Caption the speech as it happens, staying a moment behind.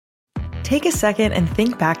Take a second and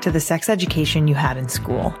think back to the sex education you had in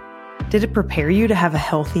school. Did it prepare you to have a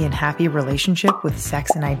healthy and happy relationship with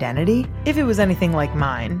sex and identity? If it was anything like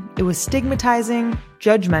mine, it was stigmatizing,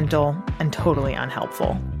 judgmental, and totally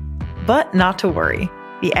unhelpful. But not to worry.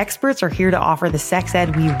 The experts are here to offer the sex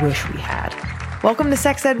ed we wish we had. Welcome to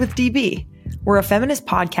Sex Ed with DB. We're a feminist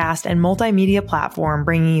podcast and multimedia platform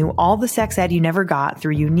bringing you all the sex ed you never got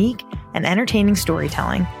through unique and entertaining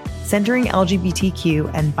storytelling, centering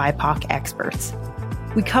LGBTQ and BIPOC experts.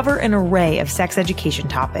 We cover an array of sex education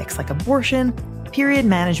topics like abortion, period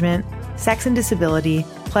management, sex and disability,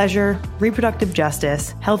 pleasure, reproductive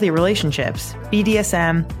justice, healthy relationships,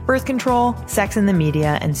 BDSM, birth control, sex in the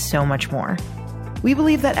media, and so much more. We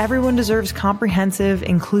believe that everyone deserves comprehensive,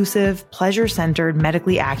 inclusive, pleasure-centered,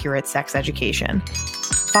 medically accurate sex education.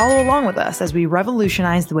 Follow along with us as we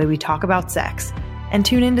revolutionize the way we talk about sex, and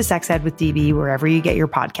tune in to Sex Ed with DB wherever you get your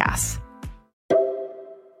podcasts.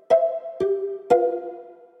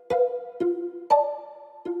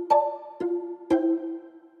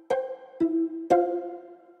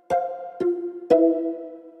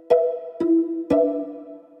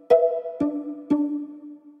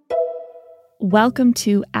 Welcome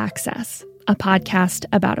to Access, a podcast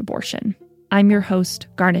about abortion. I'm your host,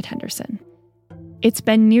 Garnet Henderson. It's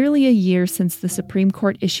been nearly a year since the Supreme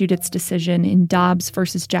Court issued its decision in Dobbs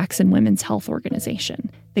versus Jackson Women's Health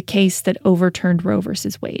Organization, the case that overturned Roe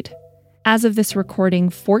versus Wade. As of this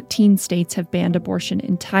recording, 14 states have banned abortion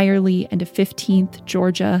entirely, and a 15th,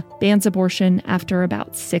 Georgia, bans abortion after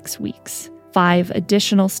about 6 weeks. 5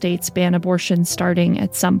 additional states ban abortion starting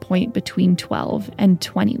at some point between 12 and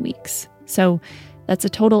 20 weeks. So that's a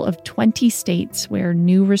total of 20 states where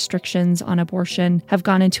new restrictions on abortion have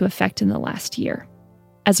gone into effect in the last year.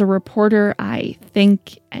 As a reporter, I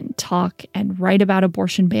think and talk and write about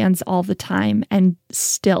abortion bans all the time, and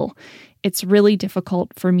still, it's really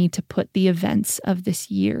difficult for me to put the events of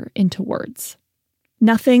this year into words.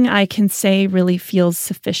 Nothing I can say really feels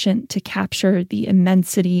sufficient to capture the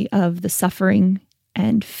immensity of the suffering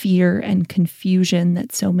and fear and confusion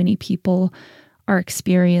that so many people are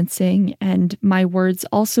experiencing, and my words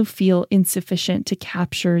also feel insufficient to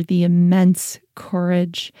capture the immense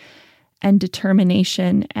courage and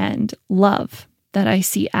determination and love that I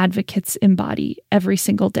see advocates embody every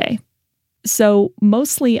single day. So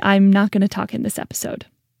mostly I'm not going to talk in this episode.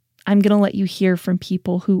 I'm going to let you hear from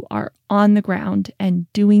people who are on the ground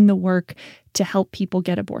and doing the work to help people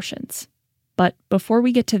get abortions. But before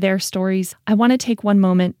we get to their stories, I want to take one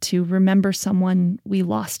moment to remember someone we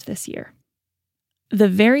lost this year. The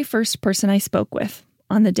very first person I spoke with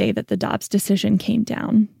on the day that the Dobbs decision came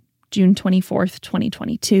down, June 24th,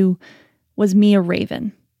 2022, was Mia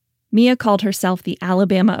Raven. Mia called herself the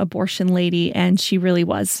Alabama abortion lady, and she really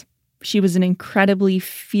was. She was an incredibly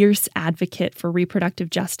fierce advocate for reproductive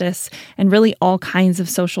justice and really all kinds of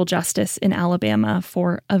social justice in Alabama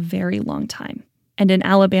for a very long time. And in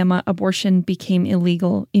Alabama, abortion became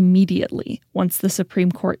illegal immediately once the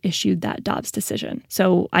Supreme Court issued that Dobbs decision.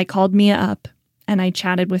 So I called Mia up, and I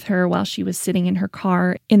chatted with her while she was sitting in her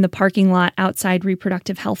car in the parking lot outside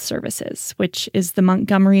Reproductive Health Services, which is the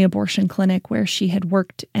Montgomery abortion clinic where she had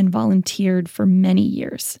worked and volunteered for many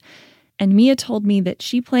years. And Mia told me that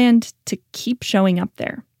she planned to keep showing up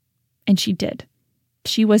there. And she did.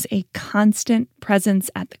 She was a constant presence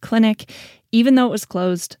at the clinic, even though it was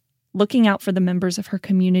closed, looking out for the members of her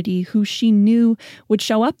community who she knew would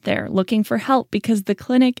show up there looking for help because the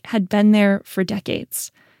clinic had been there for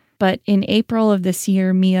decades. But in April of this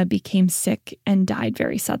year, Mia became sick and died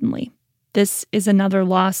very suddenly. This is another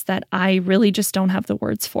loss that I really just don't have the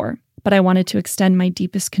words for. But I wanted to extend my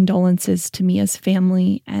deepest condolences to Mia's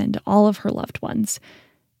family and all of her loved ones,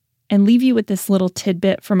 and leave you with this little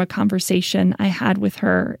tidbit from a conversation I had with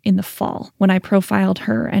her in the fall when I profiled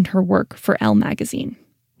her and her work for Elle magazine.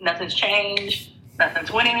 Nothing's changed.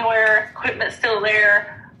 Nothing's went anywhere. Equipment's still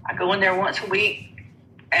there. I go in there once a week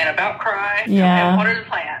and about cry and water the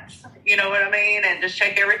plants. You know what I mean? And just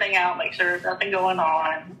check everything out, make sure there's nothing going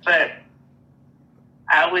on. But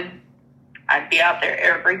I'd be out there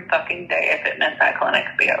every fucking day if it meant that clinic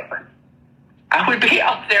would be open. I would be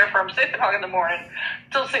out there from 6 o'clock in the morning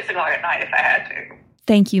till 6 o'clock at night if I had to.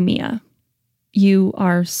 Thank you, Mia. You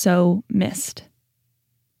are so missed.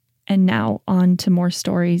 And now on to more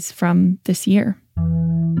stories from this year.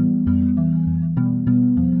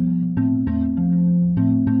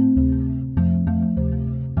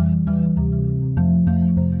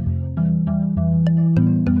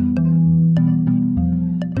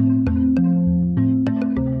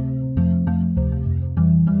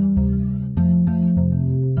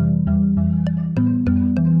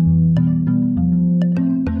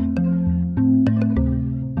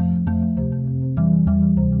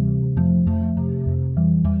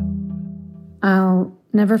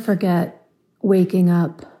 never forget waking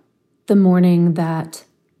up the morning that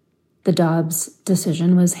the Dobbs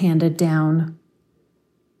decision was handed down.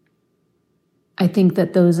 I think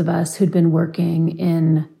that those of us who'd been working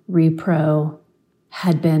in repro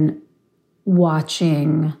had been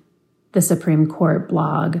watching the Supreme Court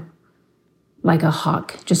blog like a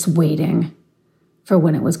hawk, just waiting for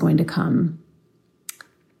when it was going to come.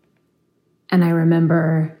 And I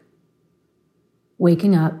remember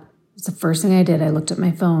waking up. It's the first thing I did. I looked at my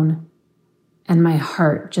phone and my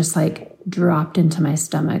heart just like dropped into my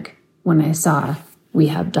stomach when I saw we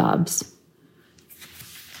have Dobbs.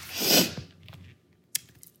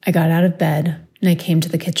 I got out of bed and I came to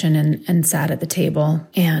the kitchen and sat at the table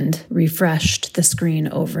and refreshed the screen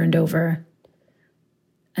over and over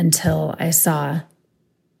until I saw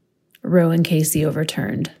Roe and Casey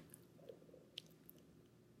overturned.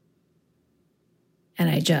 And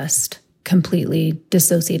I just completely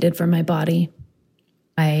dissociated from my body.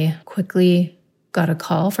 I quickly got a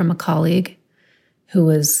call from a colleague who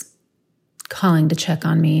was calling to check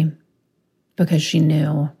on me because she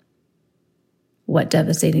knew what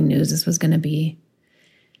devastating news this was going to be.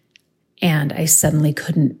 And I suddenly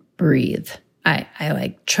couldn't breathe. I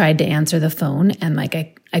like tried to answer the phone and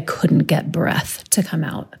like I couldn't get breath to come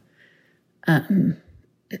out. The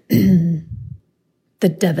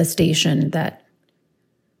devastation that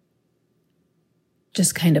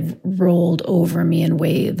just kind of rolled over me in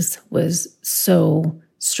waves was so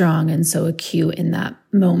strong and so acute in that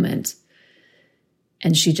moment.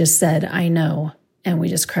 And she just said, "I know." And we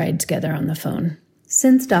just cried together on the phone.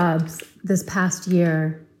 Since Dobbs, this past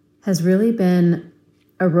year has really been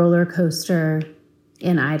a roller coaster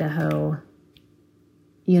in Idaho.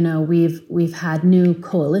 You know, we've had new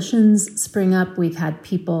coalitions spring up. We've had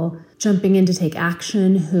people jumping in to take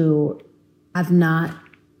action who have not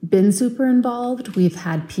been super involved. We've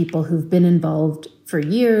had people who've been involved for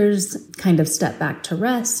years kind of step back to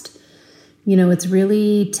rest. You know, it's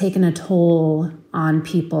really taken a toll on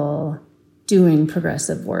people doing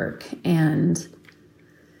progressive work. And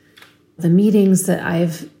the meetings that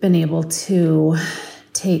I've been able to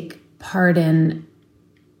take part in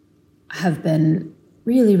have been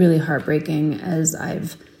really, really heartbreaking as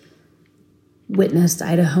I've witnessed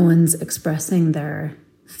Idahoans expressing their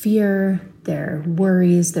fear, their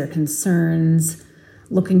worries, their concerns,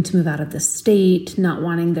 looking to move out of the state, not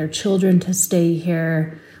wanting their children to stay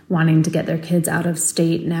here, wanting to get their kids out of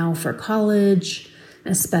state now for college,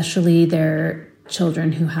 especially their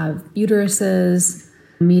children who have uteruses,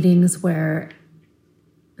 meetings where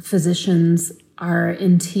physicians are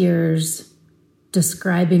in tears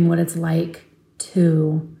describing what it's like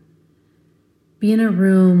to be in a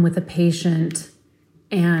room with a patient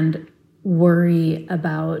and worry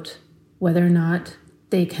about whether or not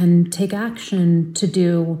they can take action to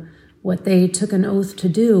do what they took an oath to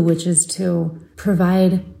do, which is to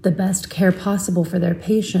provide the best care possible for their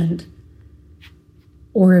patient,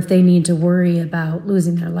 or if they need to worry about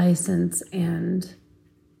losing their license and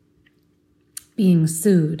being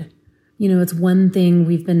sued. You know, it's one thing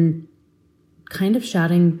we've been kind of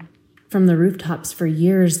shouting from the rooftops for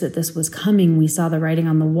years that this was coming. We saw the writing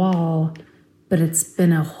on the wall, but it's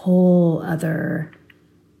been a whole other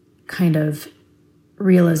kind of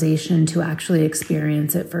realization to actually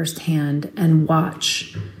experience it firsthand and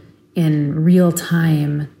watch in real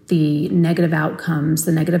time the negative outcomes,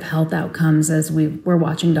 the negative health outcomes as we're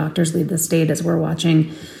watching doctors leave the state, as we're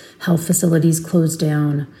watching health facilities close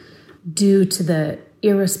down due to the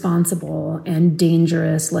irresponsible and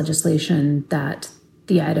dangerous legislation that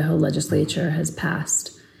the Idaho legislature has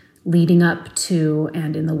passed leading up to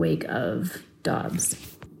and in the wake of Dobbs.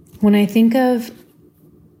 When I think of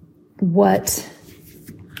what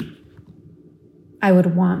I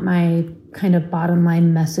would want my kind of bottom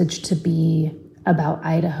line message to be about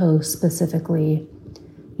Idaho specifically,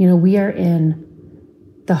 you know, we are in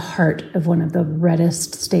the heart of one of the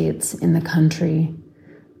reddest states in the country.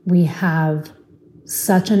 We have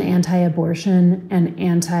such an anti-abortion and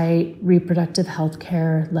anti-reproductive health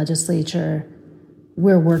care legislature.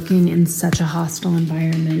 We're working in such a hostile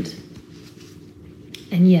environment.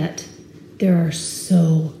 And yet, there are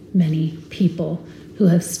so many people who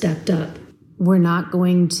have stepped up. We're not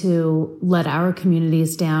going to let our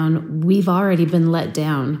communities down. We've already been let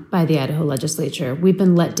down by the Idaho legislature. We've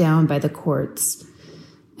been let down by the courts.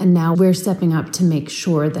 And now we're stepping up to make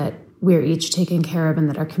sure that we're each taken care of and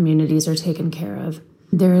that our communities are taken care of.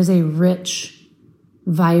 There is a rich,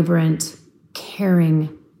 vibrant,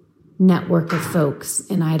 caring network of folks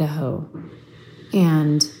in Idaho.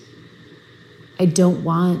 And I don't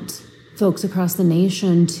want folks across the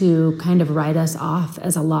nation to kind of write us off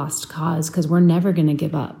as a lost cause, because we're never going to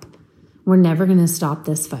give up. We're never going to stop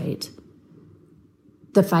this fight.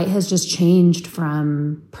 The fight has just changed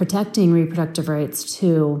from protecting reproductive rights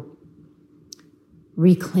to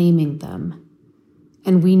reclaiming them.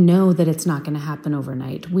 And we know that it's not going to happen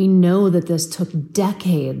overnight. We know that this took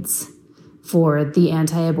decades for the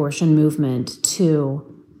anti-abortion movement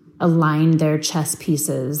to align their chess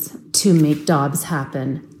pieces to make Dobbs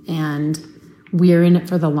happen. And we're in it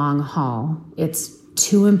for the long haul. It's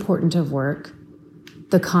too important of work.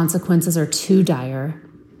 The consequences are too dire.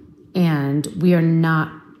 And we are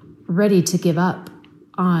not ready to give up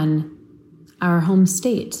on our home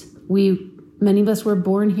state. Many of us were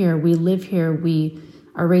born here. We live here. We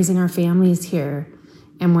are raising our families here.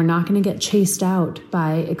 And we're not going to get chased out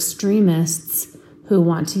by extremists who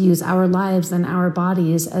want to use our lives and our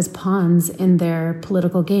bodies as pawns in their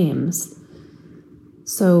political games.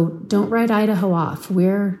 So don't write Idaho off.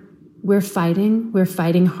 We're fighting. We're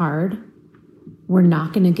fighting hard. We're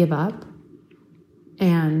not going to give up.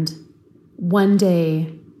 And one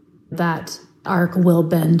day that arc will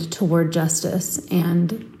bend toward justice.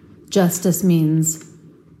 And justice means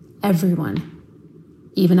everyone,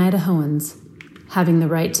 even Idahoans, having the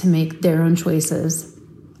right to make their own choices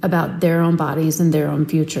about their own bodies and their own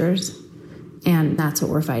futures. And that's what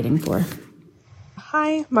we're fighting for.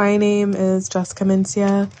 Hi, my name is Jessica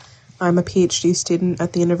Mencia. I'm a PhD student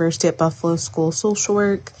at the University at Buffalo School of Social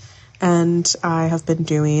Work, and I have been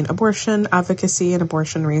doing abortion advocacy and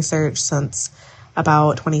abortion research since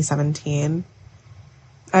about 2017.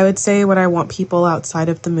 I would say what I want people outside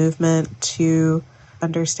of the movement to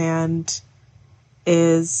understand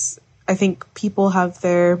is I think people have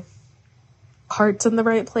their hearts in the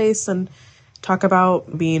right place and talk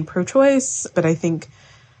about being pro-choice, but I think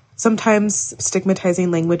sometimes stigmatizing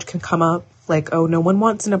language can come up, like, oh, no one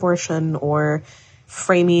wants an abortion, or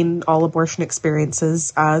framing all abortion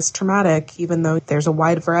experiences as traumatic, even though there's a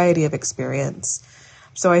wide variety of experience.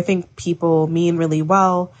 So I think people mean really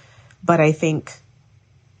well, but I think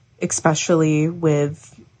especially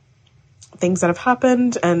with things that have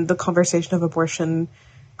happened and the conversation of abortion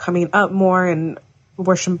coming up more and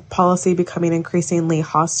abortion policy becoming increasingly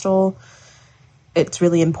hostile, it's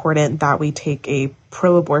really important that we take a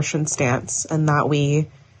pro-abortion stance and that we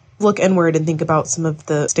look inward and think about some of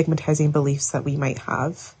the stigmatizing beliefs that we might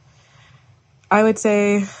have. I would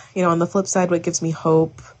say, on the flip side, what gives me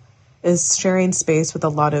hope is sharing space with a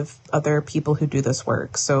lot of other people who do this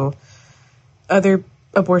work. So other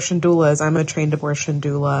abortion doulas, I'm a trained abortion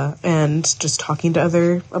doula, and just talking to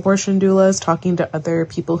other abortion doulas, talking to other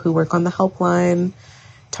people who work on the helpline,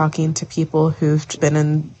 talking to people who've been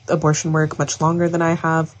in abortion work much longer than I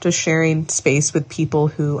have, just sharing space with people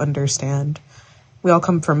who understand. We all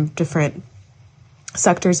come from different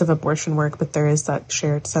sectors of abortion work, but there is that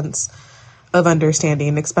shared sense of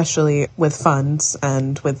understanding, especially with funds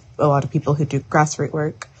and with a lot of people who do grassroots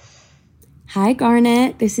work. Hi,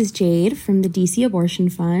 Garnet. This is Jade from the DC Abortion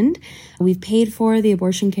Fund. We've paid for the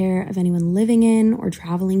abortion care of anyone living in or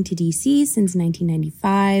traveling to DC since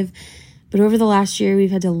 1995. But over the last year,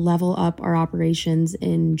 we've had to level up our operations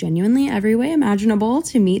in genuinely every way imaginable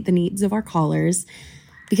to meet the needs of our callers.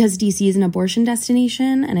 Because DC is an abortion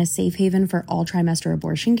destination and a safe haven for all trimester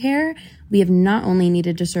abortion care, we have not only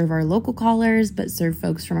needed to serve our local callers, but serve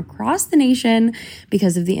folks from across the nation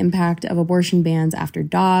because of the impact of abortion bans after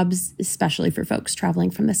Dobbs, especially for folks traveling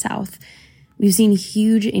from the South. We've seen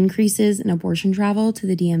huge increases in abortion travel to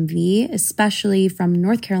the DMV, especially from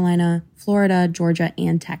North Carolina, Florida, Georgia,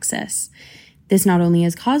 and Texas. This not only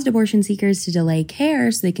has caused abortion seekers to delay care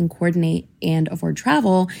so they can coordinate and afford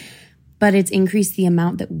travel, but it's increased the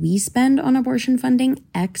amount that we spend on abortion funding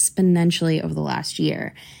exponentially over the last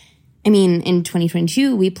year. I mean, in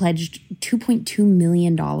 2022, we pledged $2.2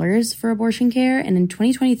 million for abortion care, and in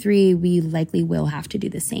 2023, we likely will have to do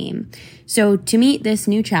the same. So to meet this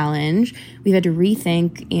new challenge, we've had to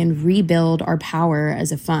rethink and rebuild our power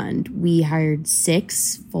as a fund. We hired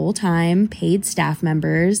 6 full-time paid staff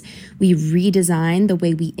members. We redesigned the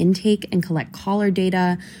way we intake and collect caller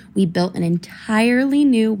data. We built an entirely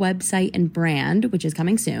new website and brand, which is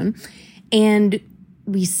coming soon. And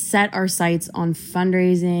we set our sights on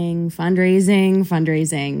fundraising.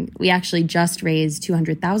 We actually just raised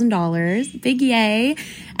 $200,000, big yay,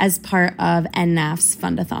 as part of NNAF's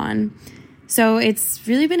Fundathon. So it's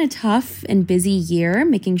really been a tough and busy year,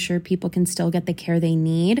 making sure people can still get the care they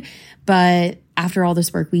need. But after all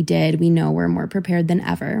this work we did, we know we're more prepared than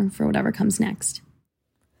ever for whatever comes next.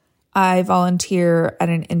 I volunteer at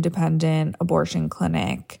an independent abortion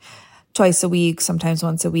clinic twice a week, sometimes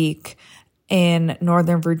once a week, in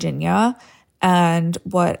Northern Virginia. And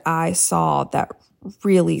what I saw that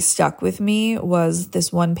really stuck with me was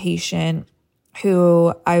this one patient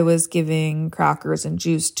who I was giving crackers and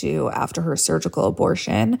juice to after her surgical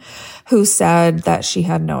abortion, who said that she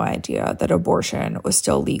had no idea that abortion was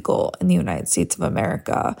still legal in the United States of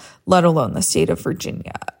America, let alone the state of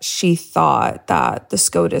Virginia. She thought that the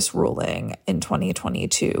SCOTUS ruling in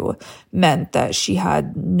 2022 meant that she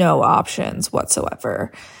had no options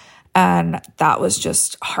whatsoever. And that was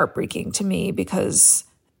just heartbreaking to me because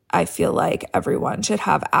I feel like everyone should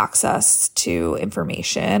have access to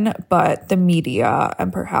information, but the media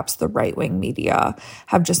and perhaps the right-wing media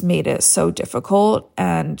have just made it so difficult.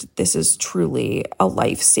 And this is truly a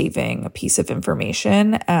life-saving piece of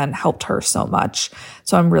information and helped her so much.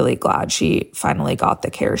 So I'm really glad she finally got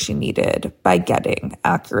the care she needed by getting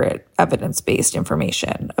accurate, evidence-based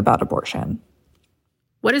information about abortion.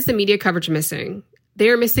 What is the media coverage missing? They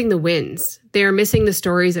are missing the wins. They are missing the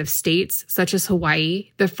stories of states such as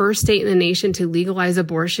Hawaii, the first state in the nation to legalize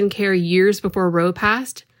abortion care years before Roe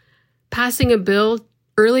passed, passing a bill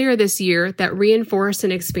earlier this year that reinforced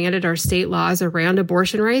and expanded our state laws around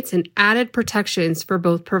abortion rights and added protections for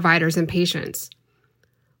both providers and patients.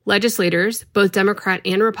 Legislators, both Democrat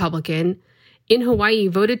and Republican, in Hawaii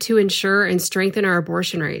voted to ensure and strengthen our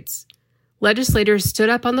abortion rights. Legislators stood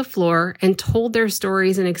up on the floor and told their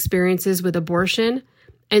stories and experiences with abortion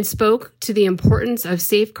and spoke to the importance of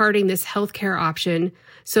safeguarding this healthcare option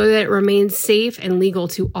so that it remains safe and legal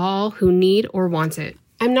to all who need or want it.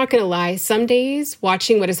 I'm not going to lie, some days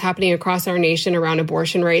watching what is happening across our nation around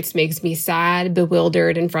abortion rights makes me sad,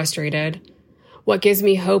 bewildered, and frustrated. What gives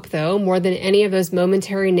me hope, though, more than any of those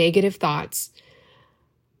momentary negative thoughts,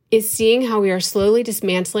 is seeing how we are slowly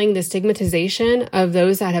dismantling the stigmatization of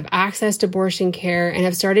those that have access to abortion care and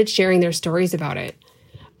have started sharing their stories about it.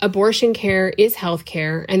 Abortion care is health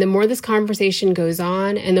care, and the more this conversation goes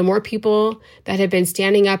on and the more people that have been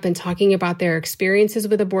standing up and talking about their experiences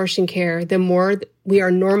with abortion care, the more we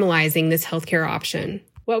are normalizing this healthcare option.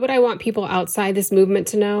 What would I want people outside this movement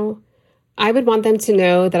to know? I would want them to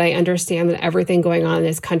know that I understand that everything going on in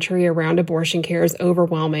this country around abortion care is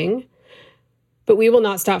overwhelming. But we will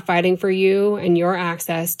not stop fighting for you and your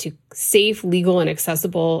access to safe, legal, and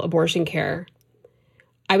accessible abortion care.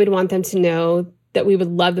 I would want them to know that we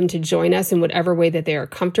would love them to join us in whatever way that they are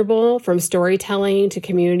comfortable, from storytelling to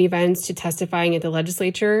community events to testifying at the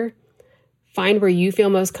legislature. Find where you feel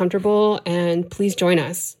most comfortable and please join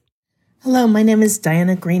us. Hello, my name is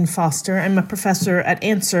Diana Green Foster. I'm a professor at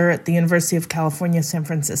Answer at the University of California, San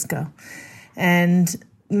Francisco. And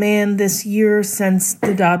man, this year since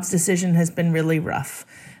the Dobbs decision has been really rough.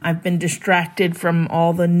 I've been distracted from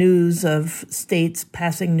all the news of states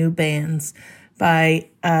passing new bans by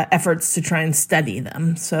efforts to try and study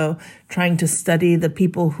them. So trying to study the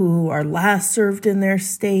people who are last served in their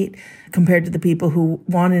state compared to the people who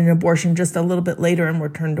wanted an abortion just a little bit later and were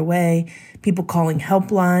turned away, people calling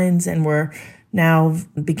helplines, and we're now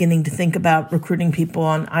beginning to think about recruiting people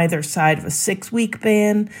on either side of a 6-week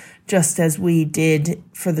ban, just as we did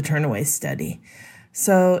for the Turnaway study.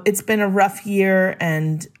 So it's been a rough year,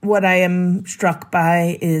 and what I am struck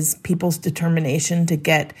by is people's determination to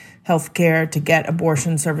get health care, to get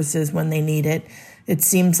abortion services when they need it. It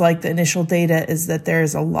seems like the initial data is that there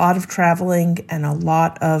is a lot of traveling and a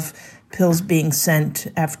lot of pills being sent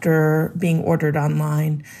after being ordered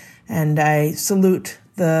online. And I salute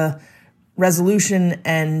the resolution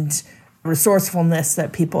and resourcefulness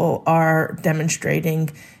that people are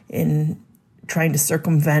demonstrating in trying to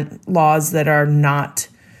circumvent laws that are not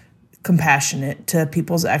compassionate to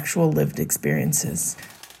people's actual lived experiences.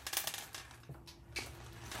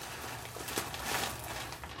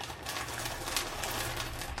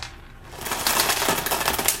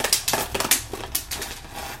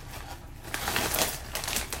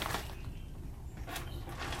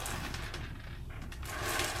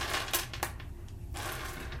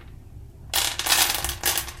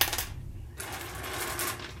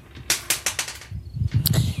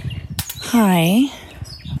 Hi,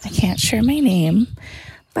 I can't share my name,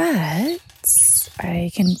 but I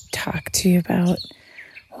can talk to you about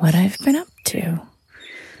what I've been up to.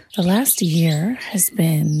 The last year has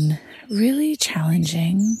been really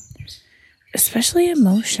challenging, especially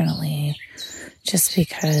emotionally, just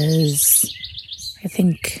because I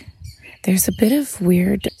think there's a bit of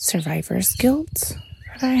weird survivor's guilt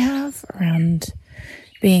that I have around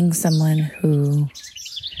being someone who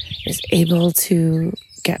is able to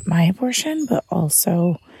get my abortion, but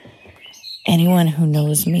also anyone who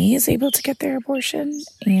knows me is able to get their abortion.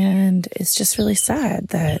 And it's just really sad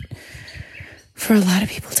that for a lot of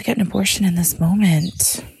people to get an abortion in this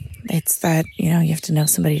moment, it's that, you have to know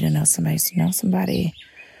somebody to know somebody to know somebody.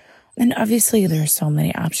 And obviously there are so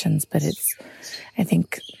many options, but I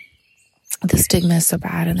think this stigma is so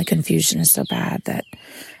bad and the confusion is so bad that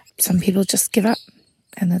some people just give up.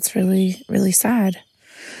 And that's really, really sad.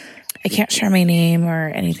 I can't share my name or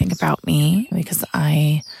anything about me because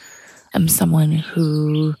I am someone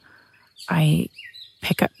who I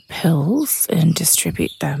pick up pills and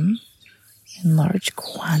distribute them in large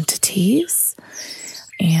quantities.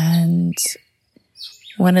 And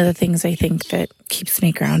one of the things I think that keeps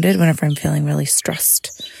me grounded whenever I'm feeling really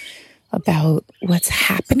stressed about what's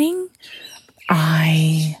happening,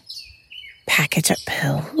 I package up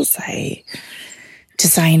pills. I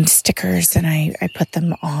designed stickers and I put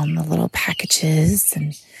them on the little packages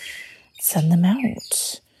and send them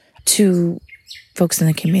out to folks in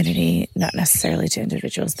the community, not necessarily to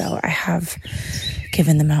individuals, though. I have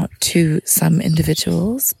given them out to some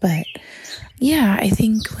individuals, but yeah, I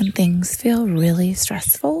think when things feel really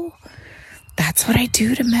stressful, that's what I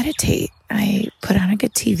do to meditate. I put on a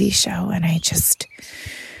good TV show and I just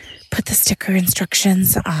put the sticker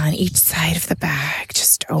instructions on each side of the bag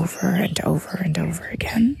just over and over and over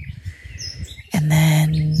again. And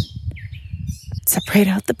then separate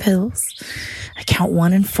out the pills. I count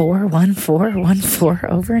 1 and 4, 1, 4, 1, 4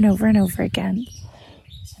 over and over and over again.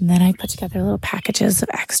 And then I put together little packages of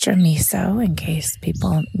extra miso in case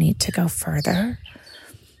people need to go further.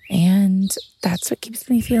 And that's what keeps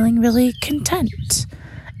me feeling really content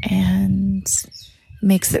and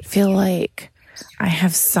makes it feel like I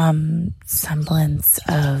have some semblance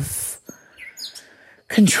of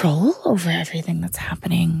control over everything that's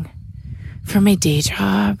happening. For my day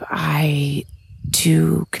job, I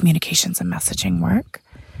do communications and messaging work,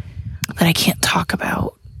 but I can't talk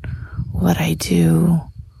about what I do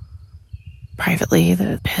privately,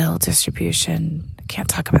 the pill distribution. I can't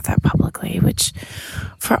talk about that publicly, which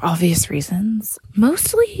for obvious reasons.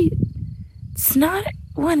 Mostly it's not,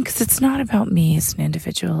 one, because it's not about me as an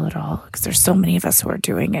individual at all, because there's so many of us who are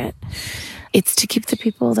doing it. It's to keep the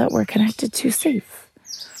people that we're connected to safe.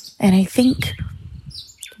 And I think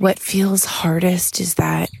what feels hardest is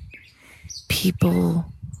that people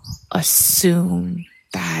assume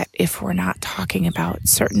that if we're not talking about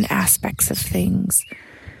certain aspects of things,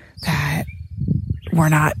 that we're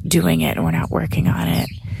not doing it, we're not working on it.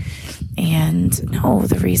 And no,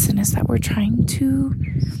 the reason is that we're trying to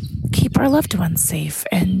keep our loved ones safe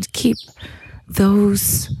and keep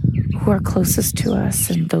those who are closest to us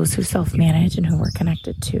and those who self-manage and who we're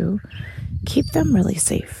connected to, keep them really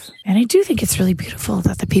safe. And I do think it's really beautiful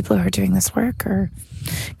that the people who are doing this work are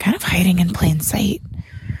kind of hiding in plain sight.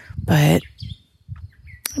 But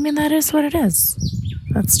I mean, that is what it is.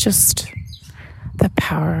 That's just the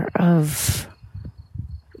power of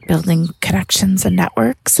building connections and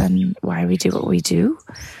networks and why we do what we do.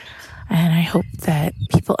 And I hope that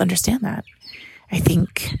people understand that. I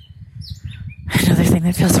think another thing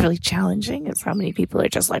that feels really challenging is how many people are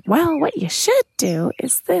just like, well, what you should do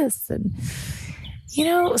is this. And, you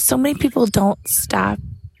know, so many people don't stop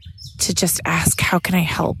to just ask, how can I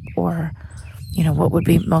help? Or, you know, what would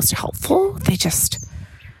be most helpful? They just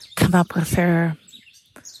come up with their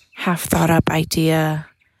half thought up idea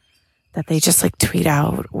that they just like tweet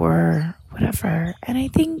out or whatever. And I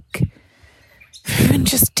think if you even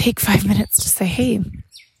just take 5 minutes to say, hey,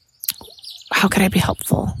 how could I be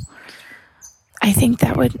helpful? I think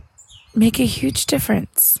that would make a huge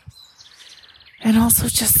difference. And also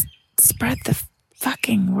just spread the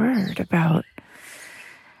fucking word about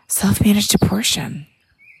self-managed abortion.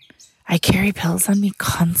 I carry pills on me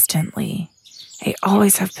constantly. I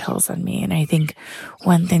always have pills on me. And I think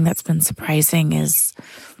one thing that's been surprising is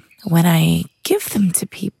when I give them to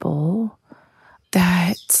people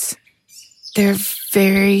that they're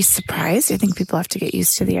very surprised. I think people have to get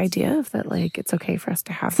used to the idea of that, like, it's okay for us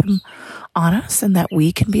to have them on us and that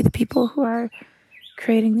we can be the people who are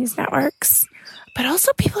creating these networks. But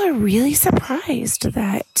also people are really surprised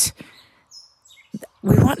that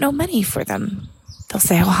we want no money for them. They'll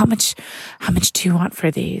say, well, how much do you want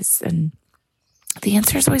for these? And the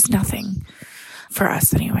answer is always nothing. For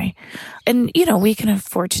us anyway. And, you know, we can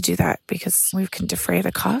afford to do that because we can defray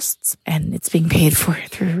the costs and it's being paid for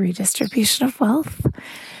through redistribution of wealth.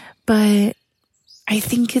 But I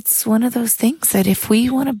think it's one of those things that if we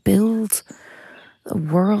want to build the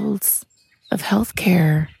worlds of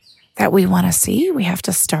healthcare that we want to see, we have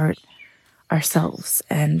to start ourselves.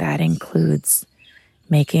 And that includes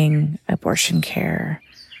making abortion care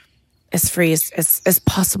as free as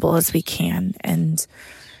possible as we can. And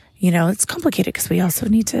you know, it's complicated because we also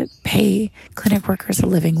need to pay clinic workers a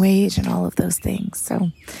living wage and all of those things.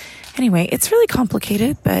 So anyway, it's really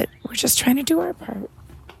complicated, but we're just trying to do our part.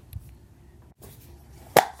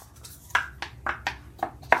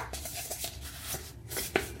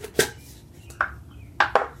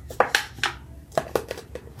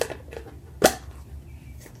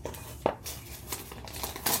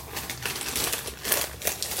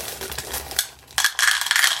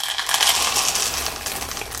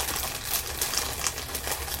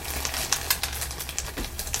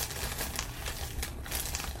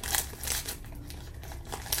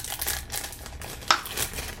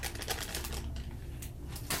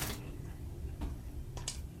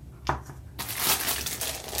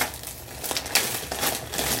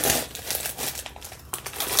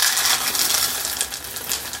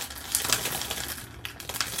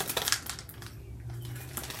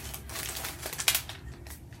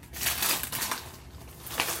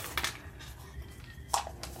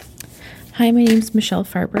 Hi, my name's Michelle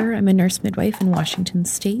Farber. I'm a nurse midwife in Washington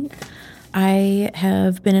State. I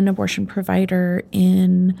have been an abortion provider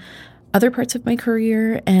in other parts of my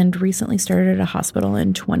career and recently started at a hospital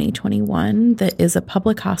in 2021 that is a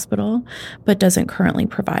public hospital but doesn't currently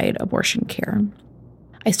provide abortion care.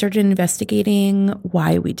 I started investigating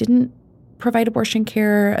why we didn't provide abortion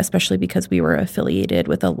care, especially because we were affiliated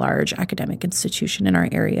with a large academic institution in our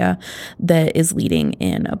area that is leading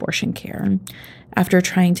in abortion care. After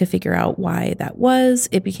trying to figure out why that was,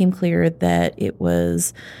 it became clear that it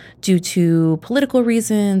was due to political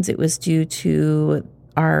reasons. It was due to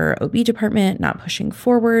our OB department not pushing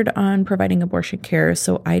forward on providing abortion care,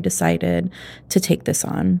 so I decided to take this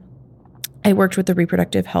on. I worked with the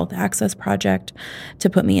Reproductive Health Access Project to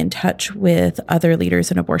put me in touch with other leaders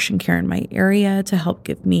in abortion care in my area to help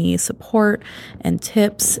give me support and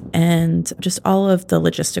tips and just all of the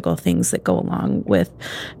logistical things that go along with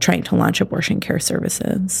trying to launch abortion care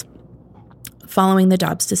services. Following the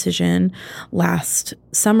Dobbs decision last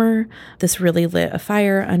summer, this really lit a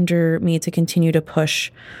fire under me to continue to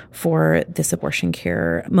push for this abortion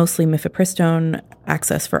care, mostly mifepristone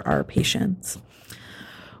access for our patients.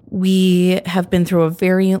 We have been through a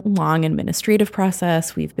very long administrative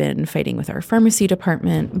process. We've been fighting with our pharmacy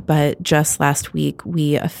department, but just last week,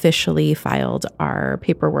 we officially filed our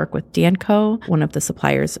paperwork with Danco, one of the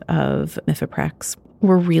suppliers of Mifeprex.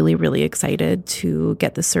 We're really, really excited to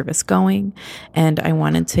get the service going, and I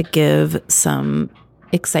wanted to give some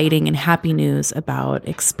exciting and happy news about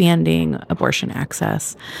expanding abortion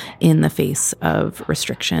access in the face of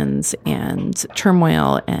restrictions and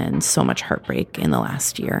turmoil and so much heartbreak in the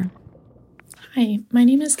last year. Hi, my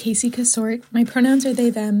name is Casey Casort. My pronouns are they,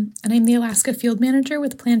 them, and I'm the Alaska Field Manager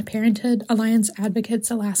with Planned Parenthood Alliance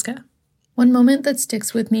Advocates Alaska. One moment that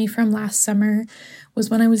sticks with me from last summer was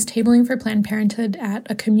when I was tabling for Planned Parenthood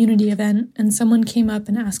at a community event, and someone came up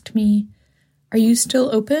and asked me, "Are you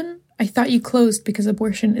still open? I thought you closed because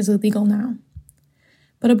abortion is illegal now."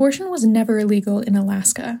 But abortion was never illegal in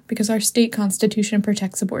Alaska because our state constitution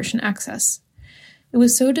protects abortion access. It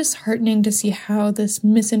was so disheartening to see how this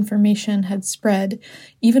misinformation had spread,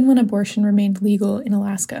 even when abortion remained legal in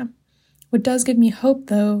Alaska. What does give me hope,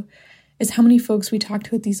 though, is how many folks we talk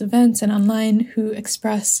to at these events and online who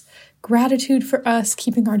express gratitude for us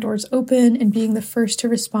keeping our doors open and being the first to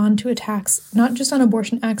respond to attacks, not just on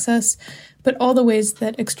abortion access, but all the ways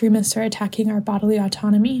that extremists are attacking our bodily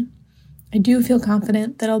autonomy. I do feel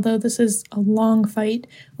confident that although this is a long fight,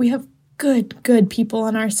 we have good people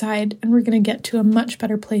on our side, and we're going to get to a much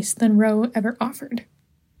better place than Roe ever offered.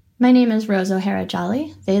 My name is Rose O'Hara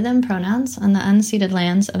Jolly, they, them pronouns, on the unceded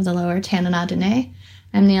lands of the lower Tanana Dene.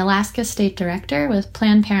 I'm the Alaska State Director with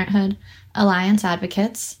Planned Parenthood Alliance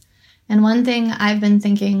Advocates. And one thing I've been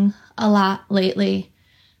thinking a lot lately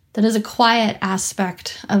that is a quiet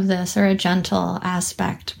aspect of this, or a gentle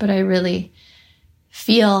aspect, but I really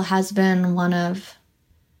feel has been one of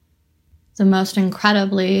the most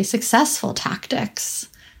incredibly successful tactics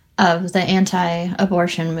of the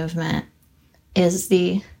anti-abortion movement, is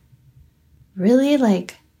the really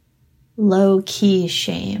low-key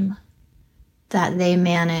shame that they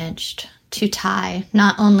managed to tie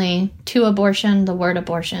not only to abortion, the word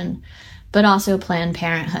abortion, but also Planned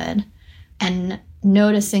Parenthood. And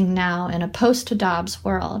noticing now in a post-Dobbs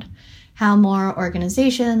world how more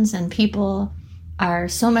organizations and people are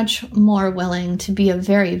so much more willing to be a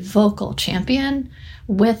very vocal champion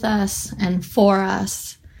with us and for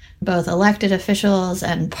us, both elected officials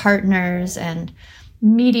and partners and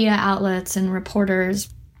media outlets and reporters,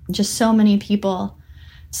 just so many people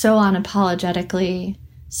so unapologetically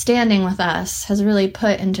standing with us has really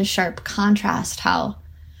put into sharp contrast how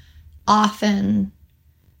often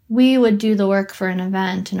we would do the work for an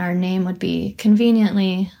event and our name would be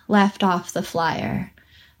conveniently left off the flyer,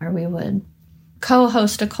 or we would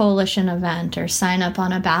co-host a coalition event or sign up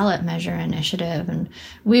on a ballot measure initiative, and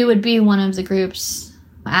we would be one of the groups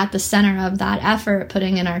at the center of that effort,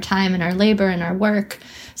 putting in our time and our labor and our work,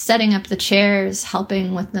 setting up the chairs,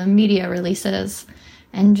 helping with the media releases.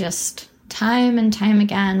 And just time and time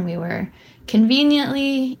again, we were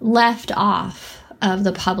conveniently left off of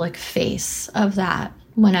the public face of that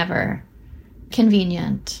whenever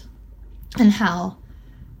convenient. And how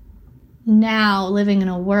now, living in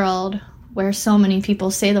a world where so many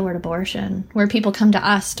people say the word abortion, where people come to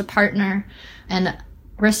us to partner and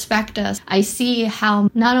respect us, I see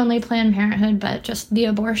how not only Planned Parenthood, but just the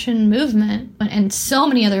abortion movement and so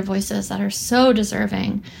many other voices that are so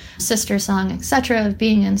deserving, Sister Song, etc., of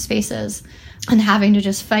being in spaces and having to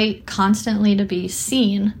just fight constantly to be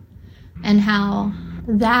seen, and how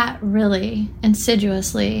that really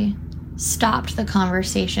insidiously stopped the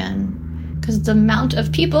conversation because the amount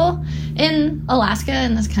of people in Alaska,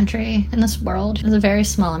 in this country, in this world, is a very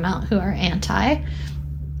small amount who are anti.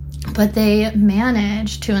 But they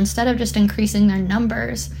manage to, instead of just increasing their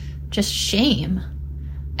numbers, just shame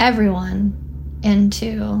everyone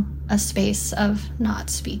into a space of not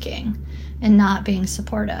speaking and not being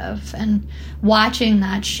supportive. And watching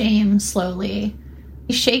that shame slowly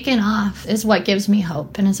be shaken off is what gives me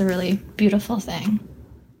hope and is a really beautiful thing.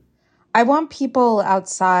 I want people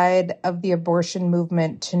outside of the abortion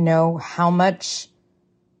movement to know how much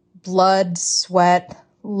blood, sweat,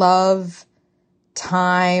 love,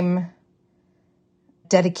 time,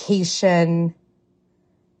 dedication,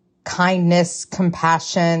 kindness,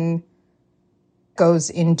 compassion goes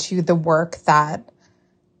into the work that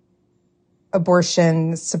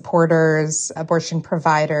abortion supporters, abortion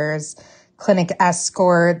providers, clinic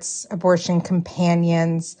escorts, abortion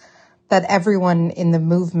companions, that everyone in the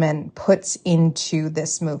movement puts into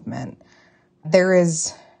this movement. There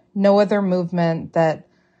is no other movement that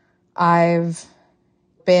I've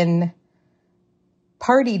been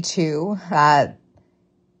party to that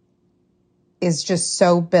is just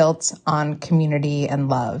so built on community and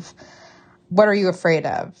love. What are you afraid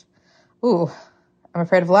of? Ooh, I'm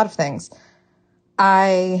afraid of a lot of things.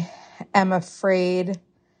 I am afraid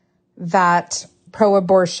that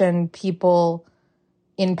pro-abortion people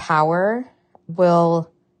in power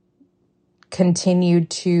will continue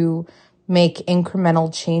to make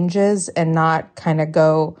incremental changes and not kind of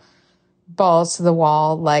go balls to the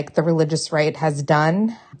wall like the religious right has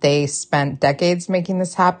done. They spent decades making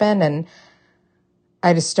this happen, and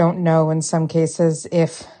I just don't know in some cases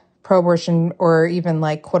if pro-abortion or even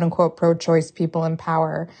like quote-unquote pro-choice people in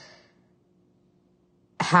power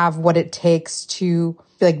have what it takes to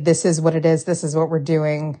be like, this is what it is, this is what we're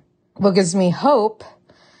doing. What gives me hope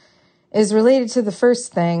is related to the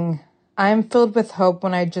first thing. I'm filled with hope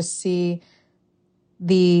when I just see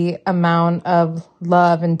the amount of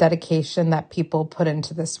love and dedication that people put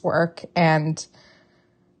into this work, and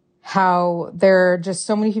how there are just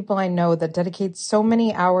so many people I know that dedicate so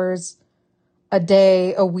many hours a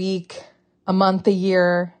day, a week, a month, a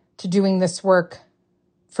year to doing this work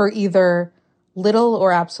for either little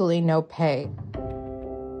or absolutely no pay.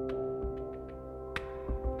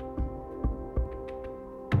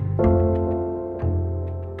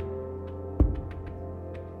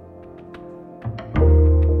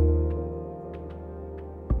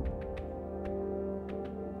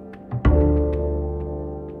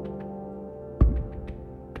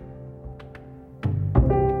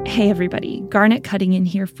 Hey everybody, Garnet cutting in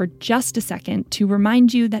here for just a second to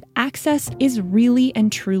remind you that Access is really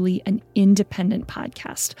and truly an independent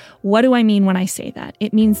podcast. What do I mean when I say that?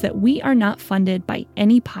 It means that we are not funded by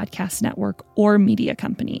any podcast network or media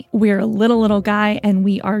company. We're a little guy, and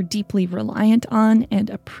we are deeply reliant on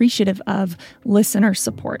and appreciative of listener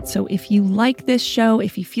support. So if you like this show,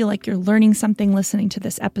 if you feel like you're learning something listening to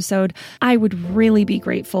this episode, I would really be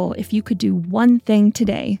grateful if you could do one thing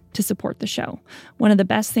today to support the show. One of the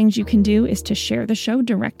best things you can do is to share the show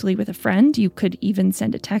directly with a friend. You could even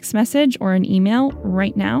send a text message or an email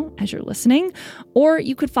right now as you're listening, or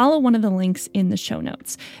you could follow one of the links in the show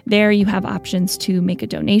notes. There you have options to make a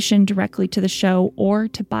donation directly to the show or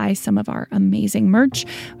to buy some of our amazing merch.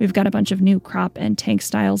 We've got a bunch of new crop and tank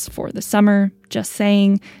styles for the summer. Just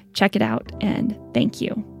saying, check it out, and thank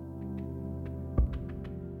you.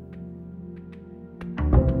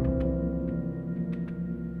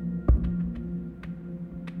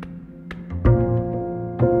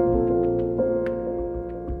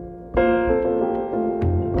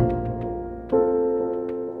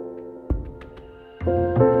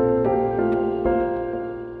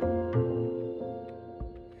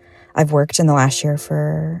 I've worked in the last year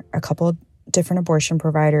for a couple different abortion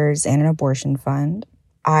providers and an abortion fund.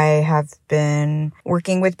 I have been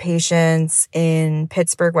working with patients in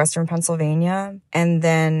Pittsburgh, Western Pennsylvania, and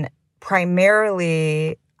then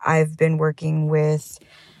primarily I've been working with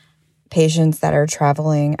patients that are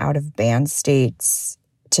traveling out of banned states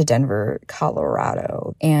to Denver,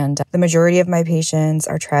 Colorado. And the majority of my patients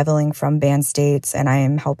are traveling from banned states, and I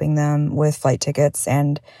am helping them with flight tickets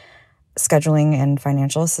and scheduling and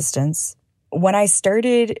financial assistance. When I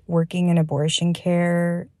started working in abortion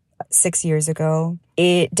care 6 years ago,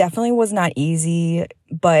 it definitely was not easy,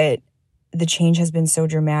 but the change has been so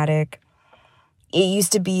dramatic. It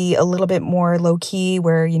used to be a little bit more low-key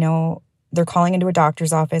where, you know, they're calling into a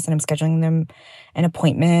doctor's office and I'm scheduling them an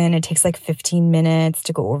appointment. It takes like 15 minutes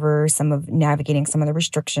to go over navigating some of the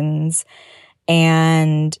restrictions.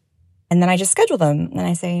 And then I just schedule them and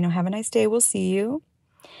I say, you know, have a nice day. We'll see you.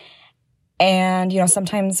 And, you know,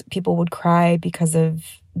 sometimes people would cry because of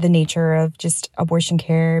the nature of just abortion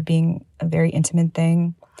care being a very intimate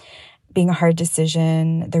thing, being a hard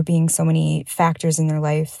decision, there being so many factors in their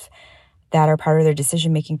life that are part of their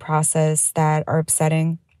decision-making process that are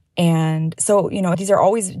upsetting. And so, these are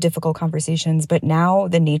always difficult conversations, but now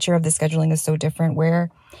the nature of the scheduling is so different where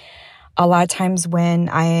a lot of times when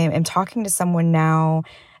I am talking to someone now,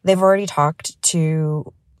 they've already talked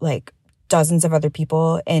to like dozens of other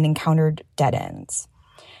people and encountered dead ends.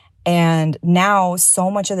 And now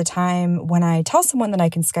so much of the time when I tell someone that I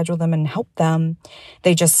can schedule them and help them,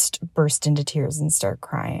 they just burst into tears and start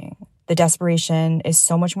crying. The desperation is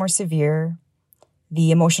so much more severe.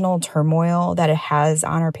 The emotional turmoil that it has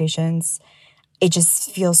on our patients, it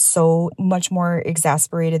just feels so much more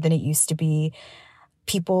exasperated than it used to be.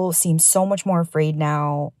 People seem so much more afraid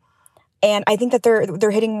now. And I think that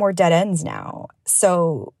they're hitting more dead ends now.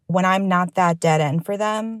 So when I'm not that dead end for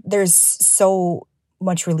them, there's so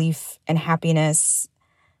much relief and happiness.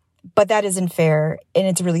 But that isn't fair. And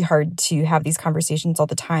it's really hard to have these conversations all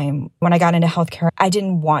the time. When I got into healthcare, I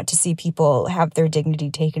didn't want to see people have their dignity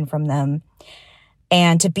taken from them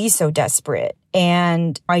and to be so desperate.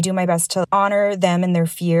 And I do my best to honor them and their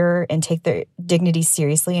fear and take their dignity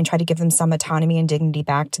seriously and try to give them some autonomy and dignity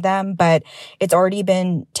back to them. But it's already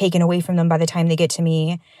been taken away from them by the time they get to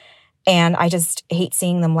me. And I just hate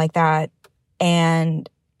seeing them like that. And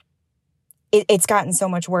it's gotten so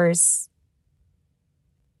much worse,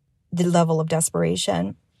 the level of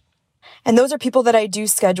desperation. And those are people that I do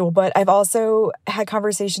schedule, but I've also had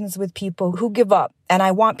conversations with people who give up. And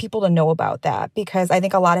I want people to know about that because I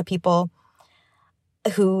think a lot of people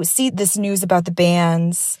who see this news about the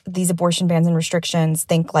bans, these abortion bans and restrictions,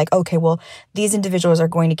 think like, okay, well, these individuals are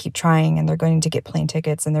going to keep trying and they're going to get plane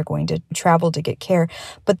tickets and they're going to travel to get care.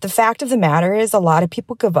 But the fact of the matter is a lot of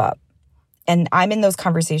people give up. And I'm in those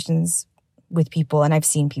conversations with people and I've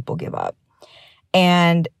seen people give up.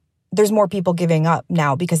 And there's more people giving up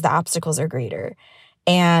now because the obstacles are greater.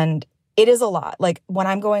 And it is a lot. Like when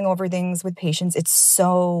I'm going over things with patients, it's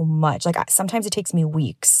so much. Like sometimes it takes me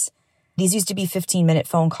weeks. These used to be 15-minute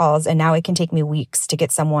phone calls, and now it can take me weeks to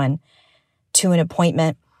get someone to an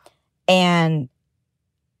appointment. And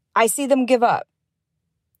I see them give up.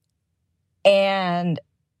 And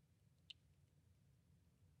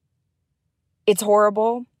it's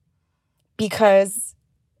horrible because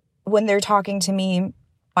when they're talking to me,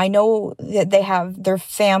 I know that they have their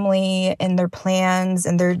family and their plans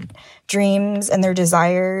and their dreams and their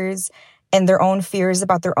desires and their own fears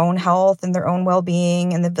about their own health and their own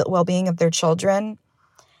well-being and the well-being of their children.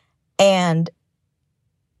 And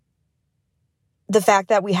the fact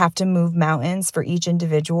that we have to move mountains for each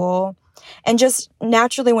individual. And just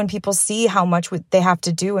naturally when people see how much they have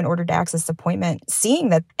to do in order to access the appointment, seeing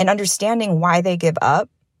that and understanding why they give up,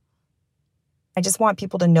 I just want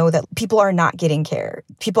people to know that people are not getting care.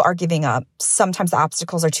 People are giving up. Sometimes the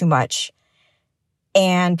obstacles are too much.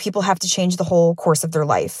 And people have to change the whole course of their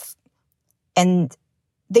life. And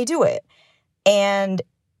they do it. And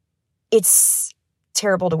it's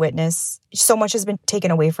terrible to witness. So much has been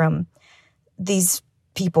taken away from these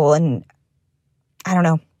people. And I don't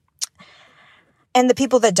know. And the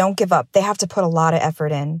people that don't give up, they have to put a lot of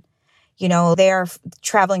effort in. You know, they are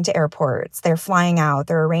traveling to airports, they're flying out,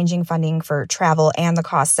 they're arranging funding for travel and the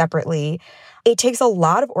cost separately. It takes a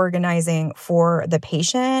lot of organizing for the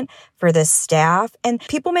patient, for the staff, and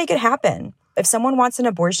people make it happen. If someone wants an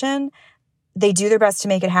abortion, they do their best to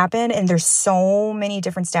make it happen. And there's so many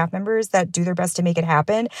different staff members that do their best to make it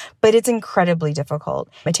happen, but it's incredibly difficult.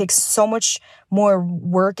 It takes so much more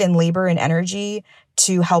work and labor and energy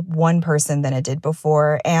to help one person than it did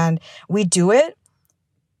before. And we do it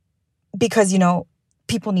because, you know,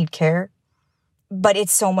 people need care, but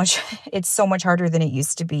it's so much harder than it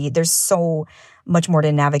used to be. There's so much more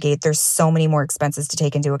to navigate. There's so many more expenses to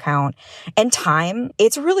take into account. And time,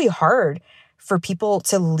 it's really hard for people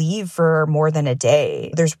to leave for more than a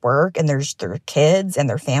day. There's work and there's their kids and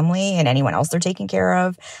their family and anyone else they're taking care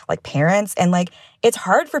of, like parents. And like, it's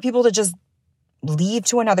hard for people to just leave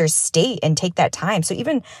to another state and take that time. So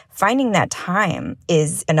even finding that time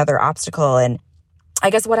is another obstacle. And I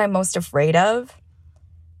guess what I'm most afraid of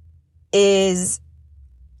is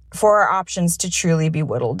for our options to truly be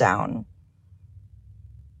whittled down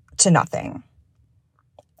to nothing.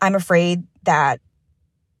 I'm afraid that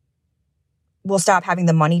we'll stop having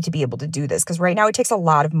the money to be able to do this, because right now it takes a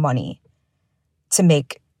lot of money to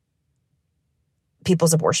make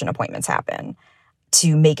people's abortion appointments happen,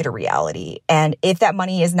 to make it a reality. And if that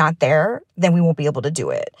money is not there, then we won't be able to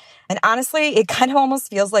do it. And honestly, it kind of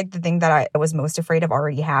almost feels like the thing that I was most afraid of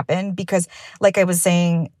already happened, because like I was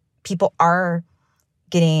saying, people are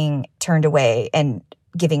getting turned away and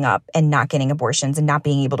giving up and not getting abortions and not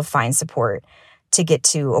being able to find support to get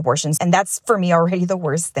to abortions. And that's, for me, already the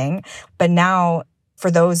worst thing. But now,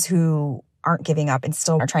 for those who aren't giving up and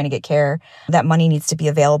still are trying to get care, that money needs to be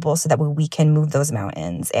available so that we can move those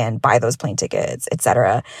mountains and buy those plane tickets, et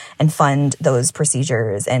cetera, and fund those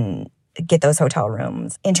procedures and get those hotel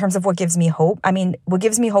rooms. In terms of what gives me hope, what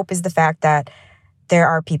gives me hope is the fact that there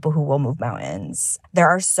are people who will move mountains. There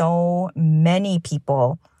are so many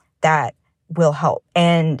people that will help.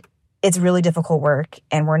 And it's really difficult work,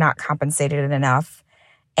 and we're not compensated enough.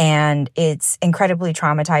 And it's incredibly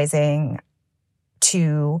traumatizing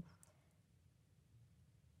to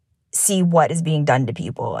see what is being done to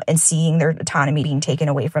people and seeing their autonomy being taken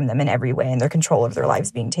away from them in every way and their control of their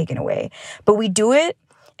lives being taken away. But we do it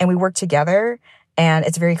and we work together, and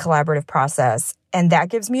it's a very collaborative process. And that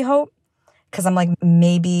gives me hope, because I'm like,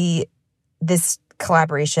 maybe this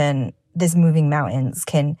collaboration, this moving mountains,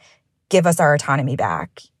 can give us our autonomy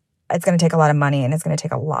back. It's going to take a lot of money, and it's going to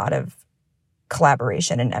take a lot of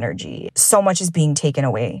collaboration and energy. So much is being taken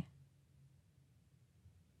away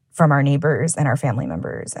from our neighbors and our family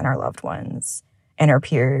members and our loved ones and our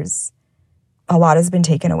peers. A lot has been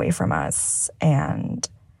taken away from us, and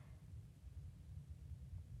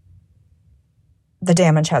the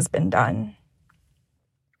damage has been done.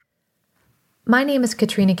 My name is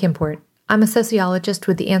Katrina Kimport. I'm a sociologist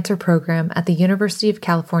with the Answer program at the University of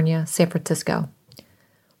California, San Francisco.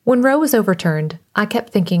 When Roe was overturned, I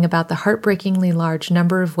kept thinking about the heartbreakingly large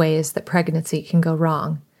number of ways that pregnancy can go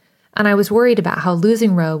wrong, and I was worried about how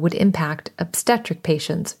losing Roe would impact obstetric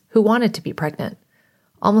patients who wanted to be pregnant.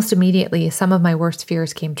 Almost immediately, some of my worst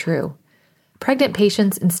fears came true. Pregnant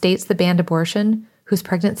patients in states that banned abortion, whose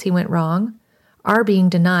pregnancy went wrong, are being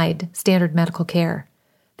denied standard medical care.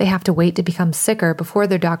 They have to wait to become sicker before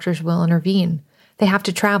their doctors will intervene. They have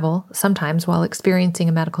to travel, sometimes while experiencing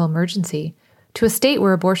a medical emergency, to a state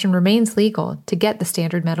where abortion remains legal to get the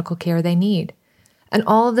standard medical care they need. And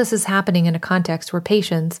all of this is happening in a context where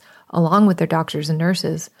patients, along with their doctors and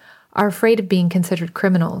nurses, are afraid of being considered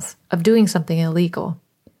criminals, of doing something illegal.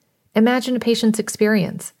 Imagine a patient's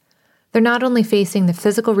experience. They're not only facing the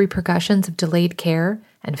physical repercussions of delayed care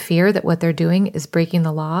and fear that what they're doing is breaking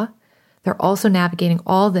the law, they're also navigating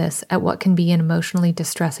all this at what can be an emotionally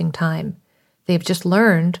distressing time. They've just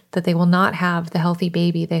learned that they will not have the healthy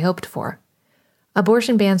baby they hoped for.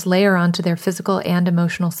 Abortion bans layer onto their physical and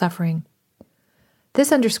emotional suffering.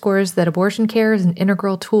 This underscores that abortion care is an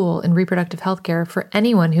integral tool in reproductive health care for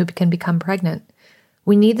anyone who can become pregnant.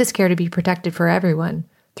 We need this care to be protected for everyone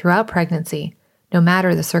throughout pregnancy, no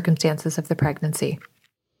matter the circumstances of the pregnancy.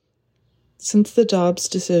 Since the Dobbs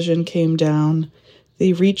decision came down,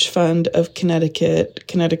 the REACH Fund of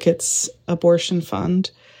Connecticut's abortion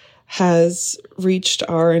fund, has reached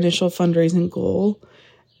our initial fundraising goal.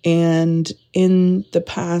 And in the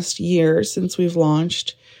past year, since we've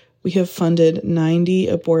launched, we have funded 90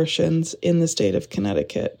 abortions in the state of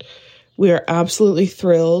Connecticut. We are absolutely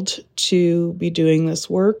thrilled to be doing this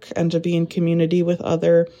work and to be in community with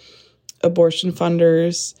other abortion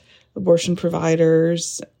funders, abortion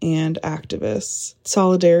providers, and activists.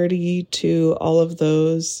 Solidarity to all of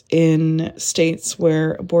those in states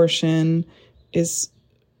where abortion is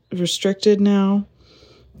restricted now.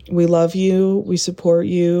 We love you, we support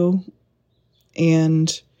you,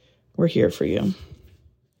 and we're here for you.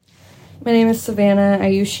 My name is Savannah. I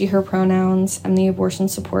use she, her pronouns. I'm the Abortion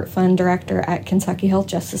Support Fund Director at Kentucky Health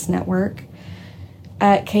Justice Network.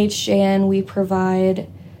 At KHJN, we provide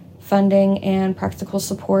funding and practical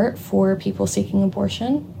support for people seeking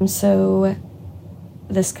abortion. So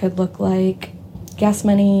this could look like gas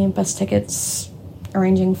money, bus tickets,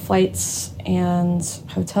 arranging flights and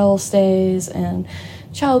hotel stays and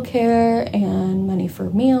childcare and money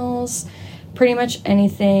for meals. Pretty much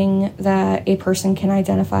anything that a person can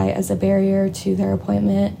identify as a barrier to their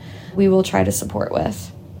appointment, we will try to support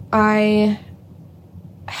with. I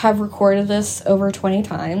have recorded this over 20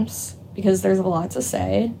 times because there's a lot to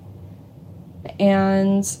say.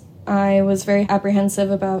 And I was very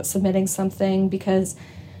apprehensive about submitting something because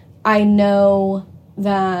I know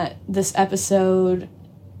that this episode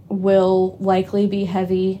will likely be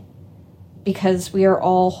heavy because we are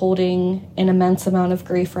all holding an immense amount of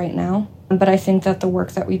grief right now. But I think that the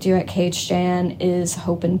work that we do at KHJN is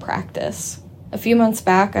hope in practice. A few months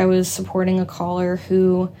back, I was supporting a caller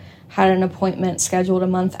who had an appointment scheduled a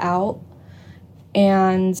month out,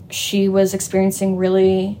 and she was experiencing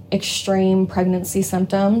really extreme pregnancy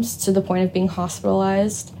symptoms to the point of being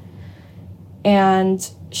hospitalized. And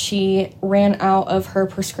she ran out of her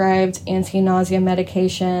prescribed anti-nausea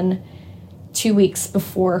medication 2 weeks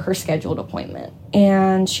before her scheduled appointment.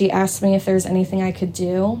 And she asked me if there's anything I could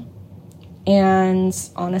do. And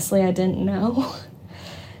honestly, I didn't know.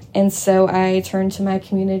 And so I turned to my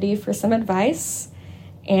community for some advice,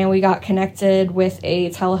 and we got connected with a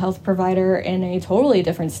telehealth provider in a totally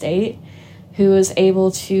different state who was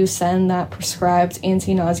able to send that prescribed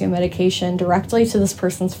anti-nausea medication directly to this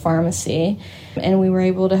person's pharmacy, and we were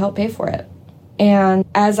able to help pay for it. And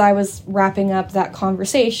as I was wrapping up that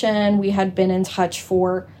conversation, we had been in touch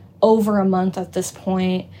for over a month at this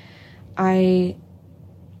point. I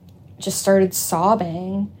just started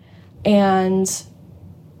sobbing, and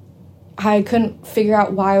I couldn't figure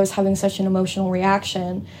out why I was having such an emotional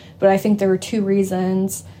reaction, but I think there were two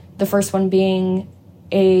reasons. The first one being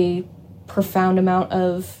a profound amount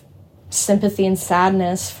of sympathy and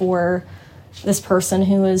sadness for this person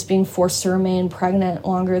who is being forced to remain pregnant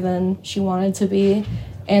longer than she wanted to be,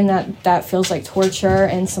 and that feels like torture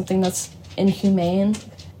and something that's inhumane.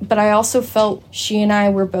 But I also felt she and I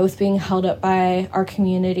were both being held up by our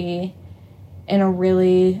community in a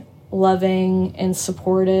really loving and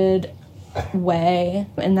supported way,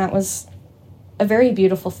 and that was a very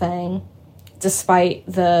beautiful thing, despite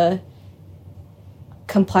the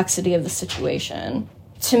complexity of the situation.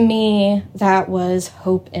 To me, that was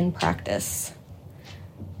hope in practice.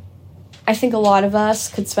 I think a lot of us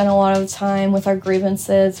could spend a lot of time with our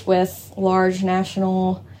grievances with large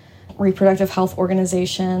national reproductive health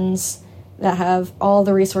organizations that have all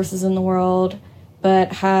the resources in the world,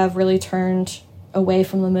 but have really turned away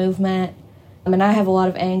from the movement. And I have a lot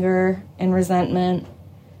of anger and resentment.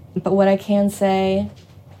 But what I can say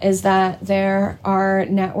is that there are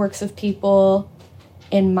networks of people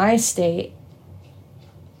in my state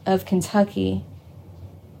of Kentucky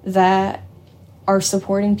that are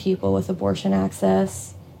supporting people with abortion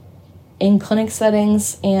access in clinic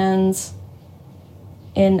settings and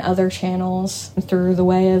in other channels through the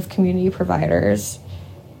way of community providers,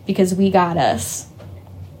 because we got us.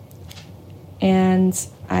 And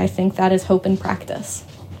I think that is hope in practice.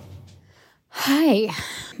 Hi,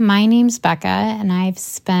 my name's Becca, and I've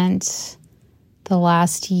spent the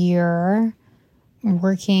last year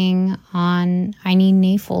working on I Need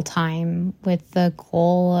NAE full time with the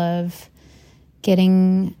goal of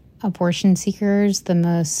getting abortion seekers the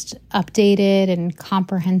most updated and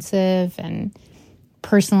comprehensive and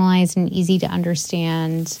personalized and easy to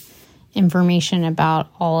understand information about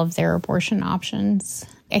all of their abortion options.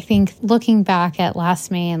 I think looking back at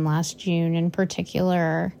last May and last June in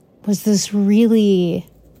particular was this really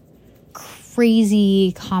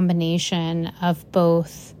crazy combination of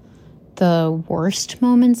both the worst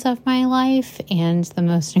moments of my life and the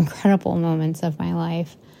most incredible moments of my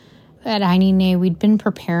life. At I Need NAE, we'd been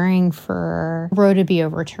preparing for Roe to be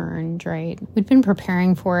overturned, right? We'd been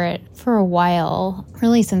preparing for it for a while,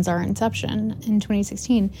 really since our inception in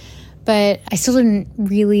 2016. But I still didn't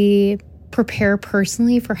really prepare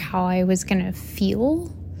personally for how I was going to feel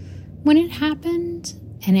when it happened.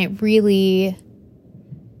 And it really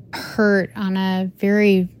hurt on a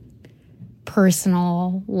very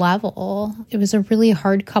personal level. It was a really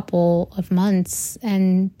hard couple of months,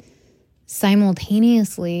 and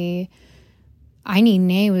simultaneously, I Need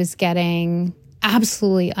NAE was getting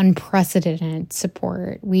absolutely unprecedented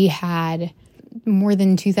support. We had more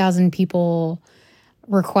than 2,000 people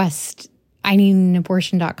request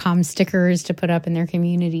IneedAnAbortion.com stickers to put up in their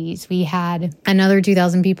communities. We had another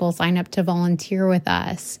 2,000 people sign up to volunteer with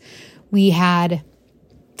us. We had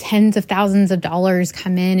tens of thousands of dollars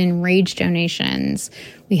come in rage donations.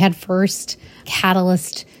 We had first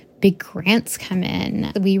Catalyst big grants come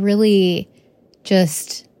in. We really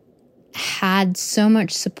just had so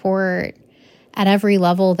much support at every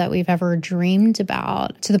level that we've ever dreamed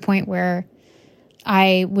about, to the point where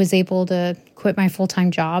I was able to quit my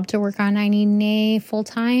full-time job to work on I Need NAE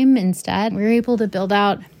full-time instead. We were able to build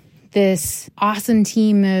out this awesome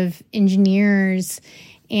team of engineers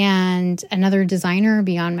and another designer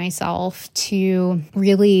beyond myself to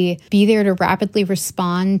really be there to rapidly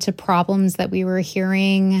respond to problems that we were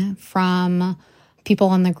hearing from people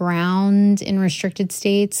on the ground in restricted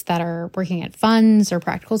states that are working at funds or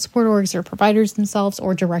practical support orgs or providers themselves,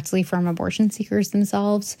 or directly from abortion seekers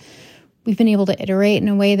themselves. We've been able to iterate in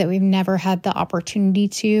a way that we've never had the opportunity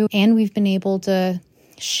to, and we've been able to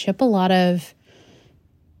ship a lot of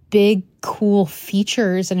big, cool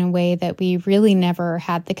features in a way that we really never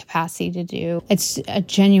had the capacity to do. It's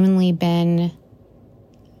genuinely been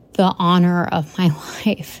the honor of my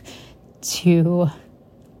life to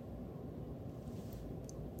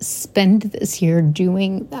spend this year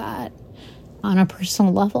doing that on a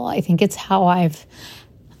personal level. I think it's how I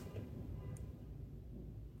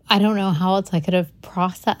don't know how else I could have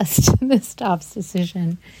processed this Dobbs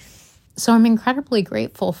decision. So I'm incredibly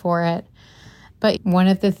grateful for it. But one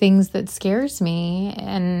of the things that scares me,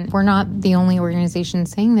 and we're not the only organization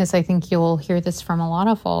saying this, I think you'll hear this from a lot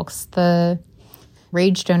of folks, the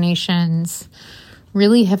RAGE donations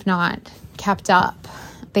really have not kept up.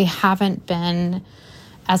 They haven't been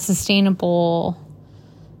as sustainable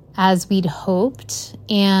as we'd hoped,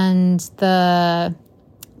 and the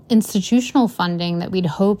institutional funding that we'd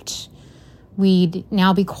hoped we'd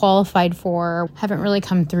now be qualified for haven't really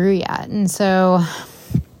come through yet. And so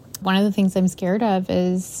one of the things I'm scared of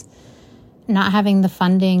is not having the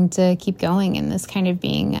funding to keep going and this kind of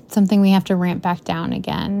being something we have to ramp back down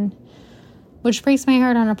again, which breaks my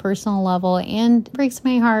heart on a personal level and breaks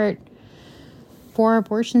my heart for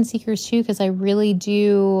abortion seekers too, because I really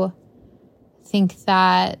do think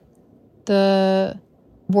that the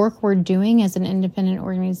work we're doing as an independent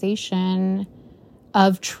organization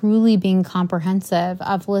of truly being comprehensive,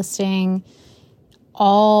 of listing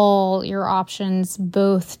all your options,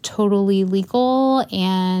 both totally legal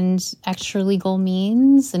and extra legal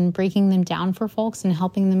means, and breaking them down for folks and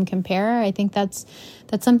helping them compare. I think that's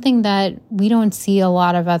something that we don't see a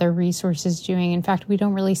lot of other resources doing. In fact, we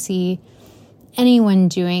don't really see anyone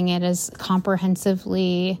doing it as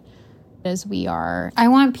comprehensively as we are. I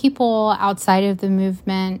want people outside of the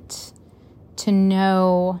movement to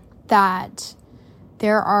know that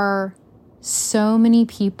there are so many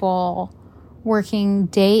people working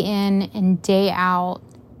day in and day out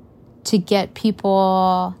to get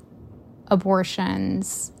people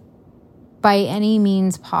abortions by any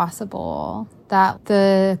means possible, that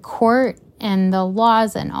the court and the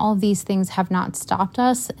laws and all of these things have not stopped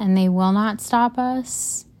us, and they will not stop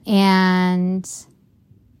us. And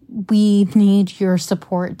we need your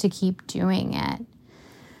support to keep doing it.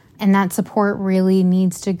 And that support really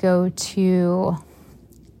needs to go to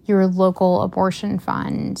your local abortion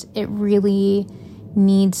fund. It really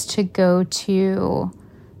needs to go to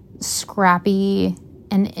scrappy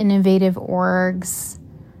and innovative orgs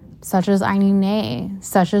such as I Need Nay,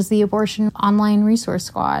 such as the Abortion Online Resource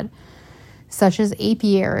Squad, such as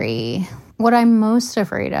Apiary. What I'm most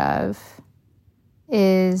afraid of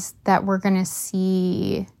is that we're going to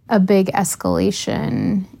see a big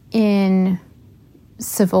escalation in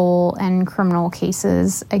civil and criminal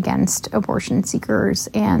cases against abortion seekers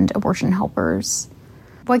and abortion helpers.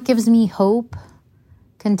 What gives me hope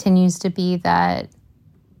continues to be that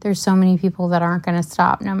there's so many people that aren't going to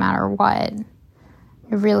stop no matter what.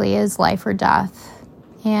 It really is life or death.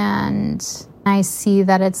 And I see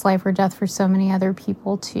that it's life or death for so many other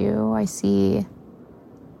people too. I see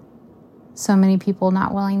so many people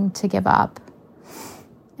not willing to give up.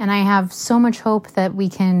 And I have so much hope that we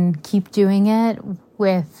can keep doing it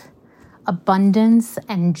with abundance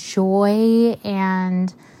and joy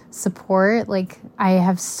and support. Like, I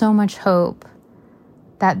have so much hope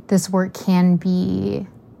that this work can be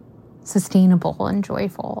sustainable and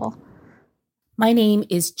joyful. My name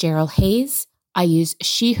is Gerald Hayes. I use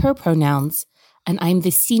she, her pronouns, and I'm the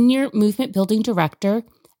Senior Movement Building Director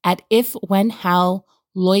at If, When, How,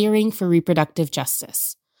 Lawyering for Reproductive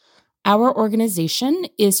Justice. Our organization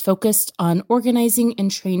is focused on organizing and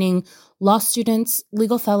training law students,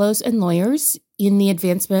 legal fellows, and lawyers in the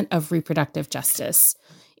advancement of reproductive justice.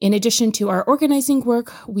 In addition to our organizing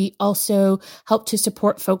work, we also help to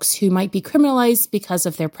support folks who might be criminalized because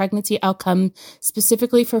of their pregnancy outcome,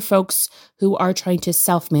 specifically for folks who are trying to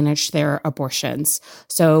self-manage their abortions.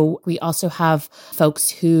 So we also have folks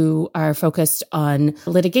who are focused on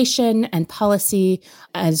litigation and policy,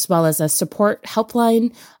 as well as a support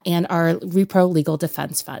helpline and our Repro Legal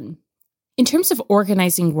Defense Fund. In terms of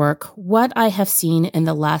organizing work, what I have seen in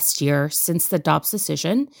the last year since the Dobbs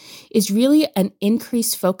decision is really an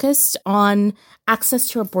increased focus on access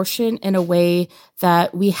to abortion in a way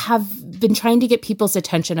that we have been trying to get people's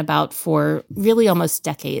attention about for really almost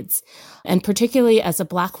decades. And particularly as a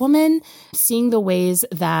Black woman, seeing the ways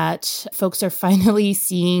that folks are finally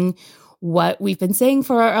seeing what we've been saying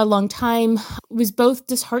for a long time was both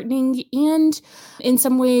disheartening, and in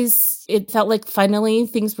some ways it felt like finally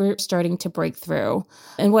things were starting to break through.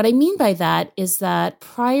 And what I mean by that is that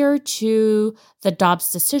prior to the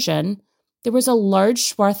Dobbs decision, there was a large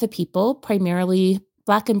swath of people, primarily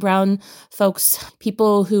Black and brown folks,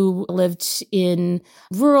 people who lived in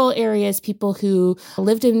rural areas, people who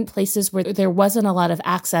lived in places where there wasn't a lot of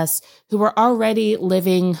access, who were already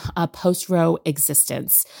living a post-Roe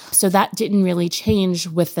existence. So that didn't really change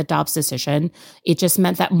with the Dobbs decision. It just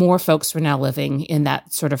meant that more folks were now living in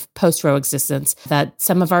that sort of post-Roe existence that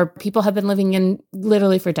some of our people have been living in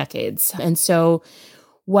literally for decades. And so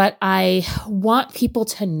what I want people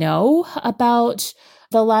to know about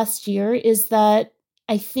the last year is that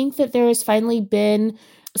I think that there has finally been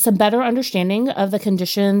some better understanding of the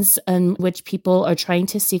conditions in which people are trying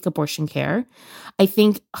to seek abortion care. I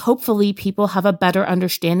think hopefully people have a better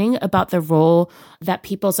understanding about the role that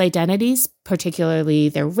people's identities, particularly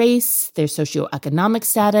their race, their socioeconomic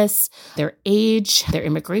status, their age, their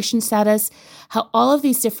immigration status, how all of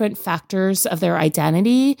these different factors of their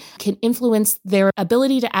identity can influence their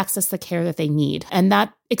ability to access the care that they need. And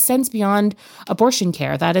that extends beyond abortion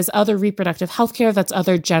care. That is other reproductive health care, that's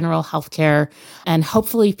other general health care. And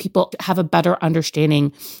hopefully people have a better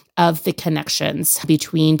understanding of the connections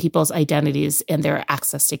between people's identities and their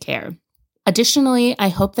access to care. Additionally, I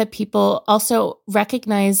hope that people also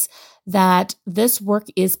recognize that this work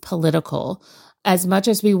is political. As much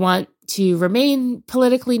as we want to remain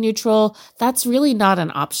politically neutral, that's really not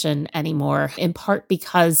an option anymore, in part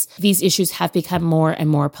because these issues have become more and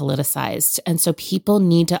more politicized. And so people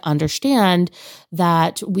need to understand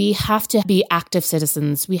that we have to be active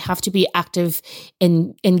citizens. We have to be active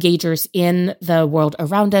engagers in the world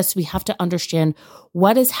around us. We have to understand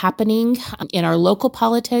what is happening in our local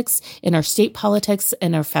politics, in our state politics,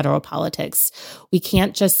 and our federal politics. We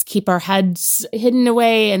can't just keep our heads hidden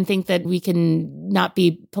away and think that we can not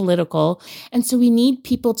be political. And so we need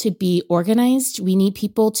people to be organized. We need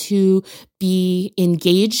people to be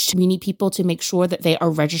engaged. We need people to make sure that they are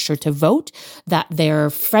registered to vote, that their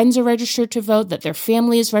friends are registered to vote, that their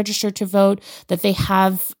family is registered to vote, that they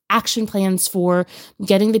have action plans for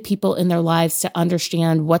getting the people in their lives to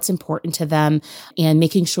understand what's important to them and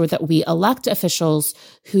making sure that we elect officials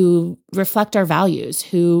who reflect our values,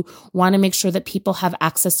 who want to make sure that people have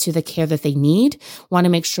access to the care that they need, want to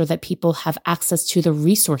make sure that people have access to the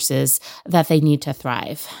resources that they need to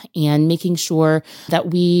thrive, and making sure that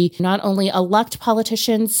we not only elect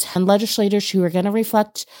politicians and legislators who are going to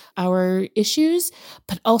reflect our issues,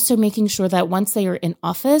 but also making sure that once they are in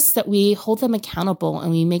office, that we hold them accountable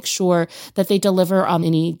and we make sure that they deliver on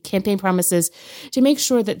any campaign promises, to make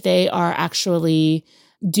sure that they are actually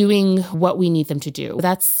doing what we need them to do.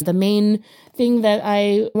 That's the main thing that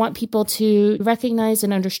I want people to recognize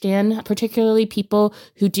and understand, particularly people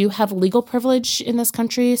who do have legal privilege in this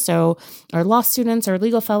country. So our law students, our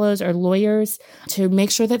legal fellows, our lawyers, to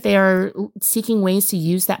make sure that they are seeking ways to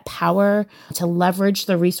use that power to leverage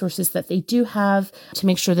the resources that they do have, to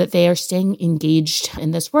make sure that they are staying engaged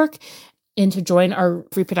in this work, and to join our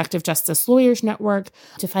Reproductive Justice Lawyers Network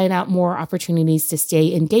to find out more opportunities to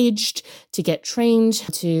stay engaged, to get trained,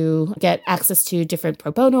 to get access to different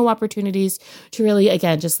pro bono opportunities, to really,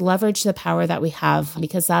 again, just leverage the power that we have,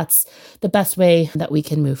 because that's the best way that we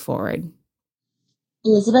can move forward.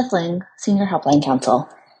 Elizabeth Ling, Senior Helpline Counsel.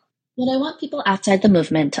 What I want people outside the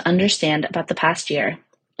movement to understand about the past year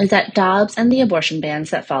is that Dobbs and the abortion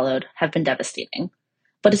bans that followed have been devastating.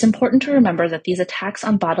 But it's important to remember that these attacks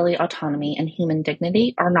on bodily autonomy and human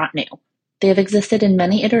dignity are not new. They have existed in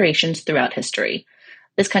many iterations throughout history.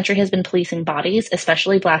 This country has been policing bodies,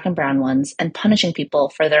 especially Black and brown ones, and punishing people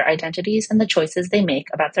for their identities and the choices they make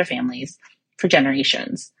about their families for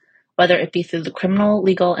generations, whether it be through the criminal,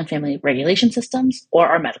 legal, and family regulation systems or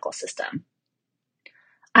our medical system.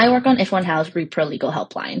 I work on If One How's Repro Legal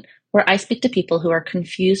Helpline, where I speak to people who are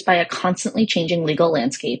confused by a constantly changing legal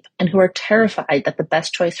landscape and who are terrified that the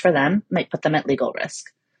best choice for them might put them at legal risk,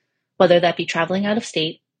 whether that be traveling out of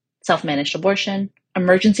state, self-managed abortion,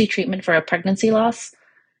 emergency treatment for a pregnancy loss,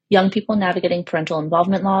 young people navigating parental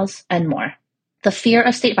involvement laws, and more. The fear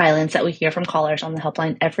of state violence that we hear from callers on the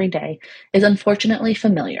helpline every day is unfortunately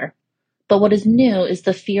familiar. But what is new is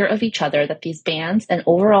the fear of each other that these bans and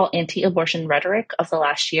overall anti-abortion rhetoric of the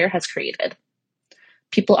last year has created.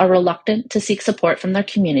 People are reluctant to seek support from their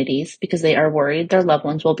communities because they are worried their loved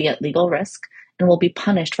ones will be at legal risk and will be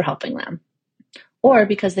punished for helping them, or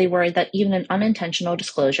because they worry that even an unintentional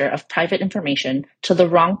disclosure of private information to the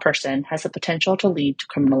wrong person has the potential to lead to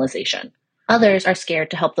criminalization. Others are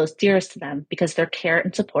scared to help those dearest to them because their care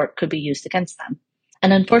and support could be used against them.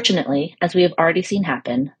 And unfortunately, as we have already seen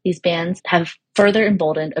happen, these bans have further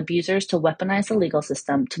emboldened abusers to weaponize the legal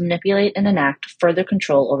system to manipulate and enact further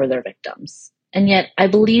control over their victims. And yet, I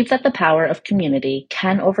believe that the power of community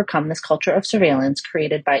can overcome this culture of surveillance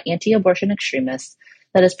created by anti-abortion extremists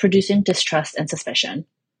that is producing distrust and suspicion.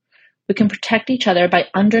 We can protect each other by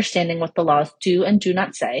understanding what the laws do and do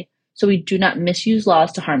not say, so we do not misuse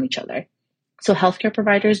laws to harm each other. So healthcare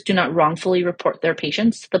providers do not wrongfully report their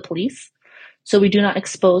patients to the police, so we do not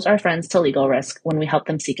expose our friends to legal risk when we help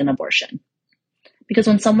them seek an abortion. Because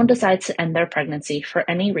when someone decides to end their pregnancy for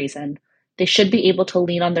any reason, they should be able to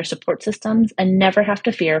lean on their support systems and never have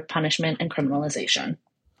to fear punishment and criminalization.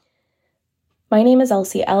 My name is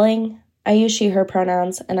Elsie Elling. I use she, her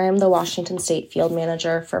pronouns, and I am the Washington State Field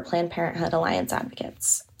Manager for Planned Parenthood Alliance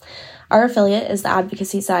Advocates. Our affiliate is the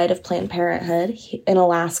advocacy side of Planned Parenthood in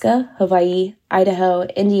Alaska, Hawaii, Idaho,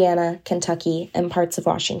 Indiana, Kentucky, and parts of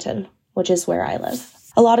Washington, which is where I live.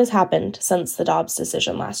 A lot has happened since the Dobbs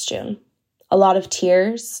decision last June. A lot of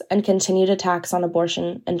tears and continued attacks on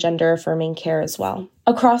abortion and gender-affirming care as well.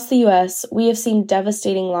 Across the U.S., we have seen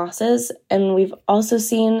devastating losses, and we've also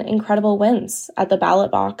seen incredible wins at the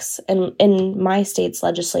ballot box and in my state's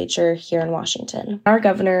legislature here in Washington. Our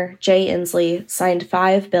governor, Jay Inslee, signed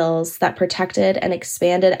 5 bills that protected and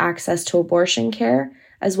expanded access to abortion care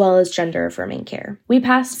as well as gender-affirming care. We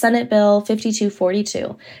passed Senate Bill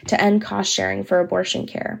 5242 to end cost sharing for abortion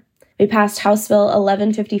care. We passed House Bill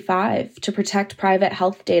 1155 to protect private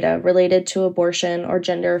health data related to abortion or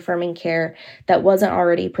gender-affirming care that wasn't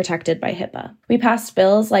already protected by HIPAA. We passed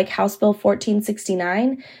bills like House Bill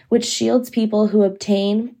 1469, which shields people who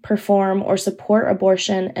obtain, perform, or support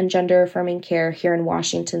abortion and gender-affirming care here in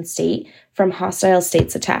Washington state from hostile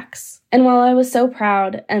states' attacks. And while I was so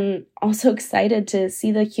proud and also excited to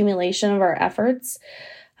see the accumulation of our efforts,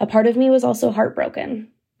 a part of me was also heartbroken.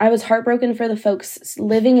 I was heartbroken for the folks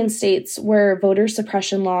living in states where voter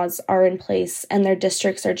suppression laws are in place and their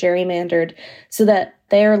districts are gerrymandered so that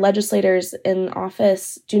their legislators in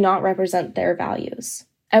office do not represent their values.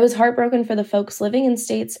 I was heartbroken for the folks living in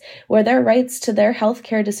states where their rights to their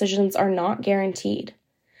healthcare decisions are not guaranteed.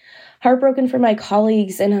 Heartbroken for my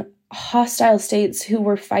colleagues in hostile states who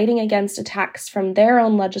were fighting against attacks from their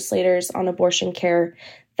own legislators on abortion care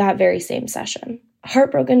that very same session.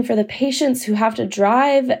 Heartbroken for the patients who have to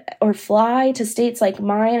drive or fly to states like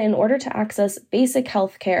mine in order to access basic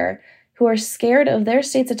health care, who are scared of their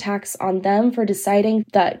state's attacks on them for deciding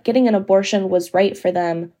that getting an abortion was right for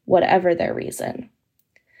them, whatever their reason.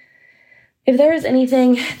 If there is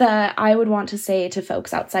anything that I would want to say to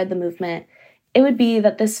folks outside the movement, it would be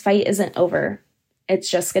that this fight isn't over. It's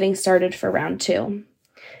just getting started for round 2.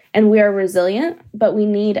 And we are resilient, but we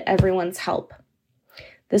need everyone's help.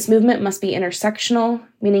 This movement must be intersectional,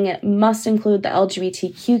 meaning it must include the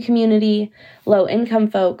LGBTQ community, low-income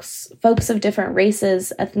folks, folks of different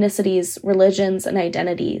races, ethnicities, religions, and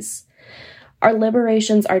identities. Our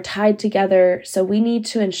liberations are tied together, so we need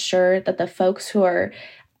to ensure that the folks who are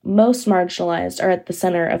most marginalized are at the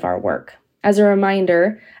center of our work. As a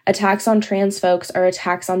reminder, attacks on trans folks are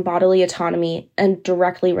attacks on bodily autonomy and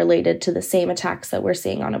directly related to the same attacks that we're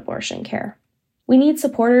seeing on abortion care. We need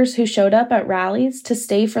supporters who showed up at rallies to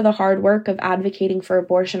stay for the hard work of advocating for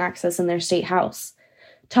abortion access in their state house,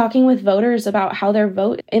 talking with voters about how their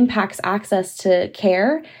vote impacts access to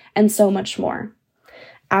care, and so much more.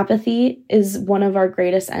 Apathy is one of our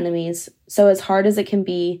greatest enemies, so as hard as it can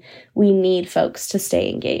be, we need folks to stay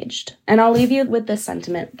engaged. And I'll leave you with this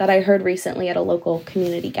sentiment that I heard recently at a local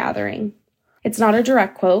community gathering. It's not a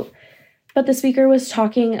direct quote, but the speaker was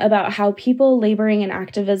talking about how people laboring in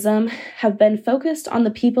activism have been focused on the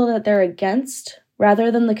people that they're against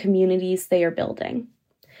rather than the communities they are building.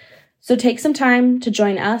 So take some time to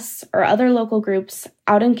join us or other local groups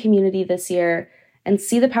out in community this year and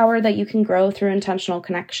see the power that you can grow through intentional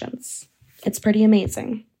connections. It's pretty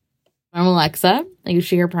amazing. I'm Alexa. I use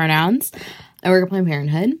she, her pronouns. I work at Planned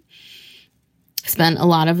Parenthood. Spent a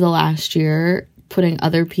lot of the last year putting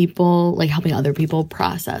other people, like helping other people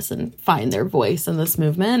process and find their voice in this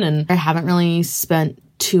movement. And I haven't really spent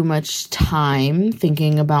too much time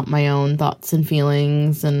thinking about my own thoughts and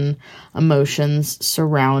feelings and emotions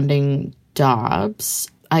surrounding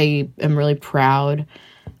Dobbs. I am really proud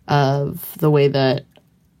of the way that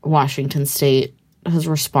Washington State has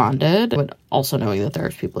responded, but also knowing that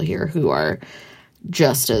there's people here who are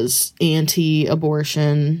just as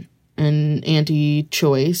anti-abortion and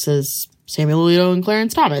anti-choice as Samuel Alito and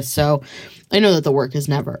Clarence Thomas. So I know that the work is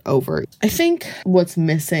never over. I think what's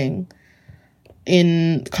missing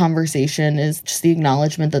in conversation is just the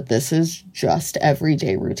acknowledgement that this is just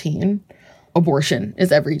everyday routine. Abortion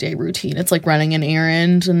is everyday routine. It's like running an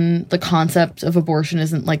errand, and the concept of abortion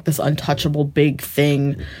isn't like this untouchable big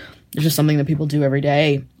thing. It's just something that people do every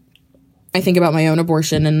day. I think about my own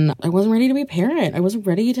abortion, and I wasn't ready to be a parent. I wasn't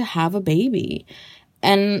ready to have a baby.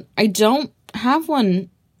 And I don't have one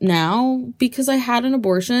now because I had an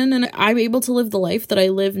abortion, and I'm able to live the life that I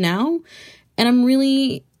live now. And I'm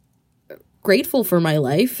really grateful for my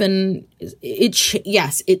life. And it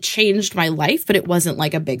changed my life, but it wasn't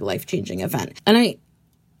like a big life-changing event. And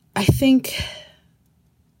I think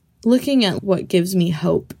looking at what gives me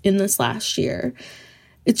hope in this last year,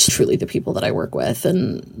 it's truly the people that I work with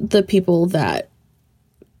and the people that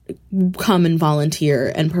come and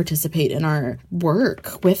volunteer and participate in our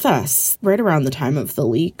work with us right around the time of the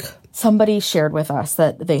leak. Somebody shared with us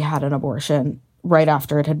that they had an abortion right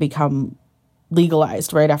after it had become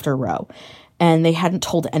legalized, right after Roe. And they hadn't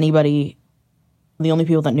told anybody. The only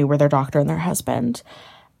people that knew were their doctor and their husband.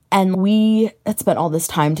 And we had spent all this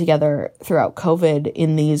time together throughout COVID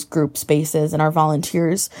in these group spaces, and our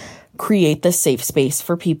volunteers create this safe space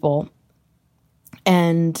for people.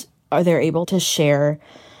 And they're able to share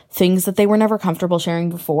things that they were never comfortable sharing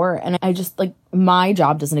before. And I just, like, my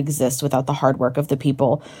job doesn't exist without the hard work of the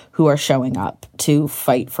people who are showing up to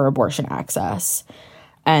fight for abortion access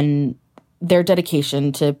and their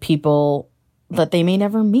dedication to people that they may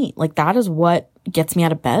never meet. Like, that is what gets me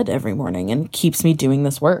out of bed every morning and keeps me doing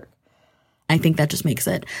this work. I think that just makes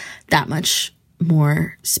it that much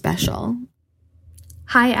more special.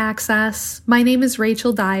 Hi, Access. My name is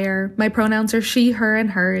Rachel Dyer. My pronouns are she, her,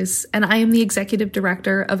 and hers, and I am the executive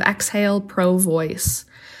director of Exhale Pro Voice.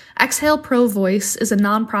 Exhale Pro Voice is a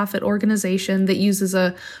nonprofit organization that uses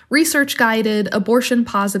a research-guided,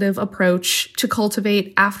 abortion-positive approach to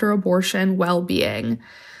cultivate after-abortion well-being.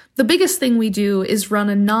 The biggest thing we do is run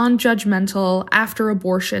a non-judgmental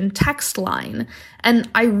after-abortion text line, and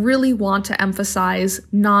I really want to emphasize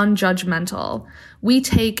non-judgmental. We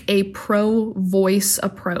take a pro-voice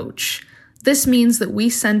approach. This means that we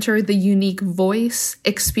center the unique voice,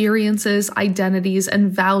 experiences, identities,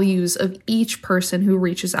 and values of each person who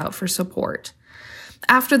reaches out for support.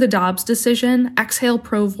 After the Dobbs decision, Exhale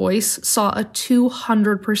Pro Voice saw a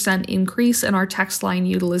 200% increase in our text line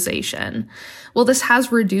utilization. While this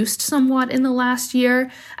has reduced somewhat in the last year,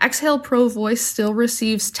 Exhale Pro Voice still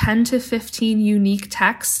receives 10 to 15 unique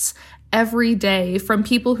texts every day from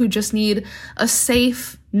people who just need a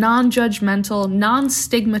safe, non-judgmental,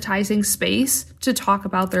 non-stigmatizing space to talk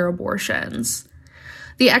about their abortions.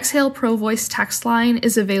 The Exhale Pro Voice text line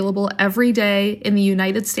is available every day in the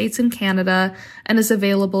United States and Canada and is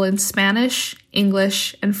available in Spanish,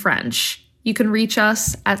 English, and French. You can reach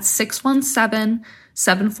us at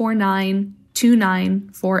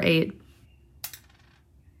 617-749-2948.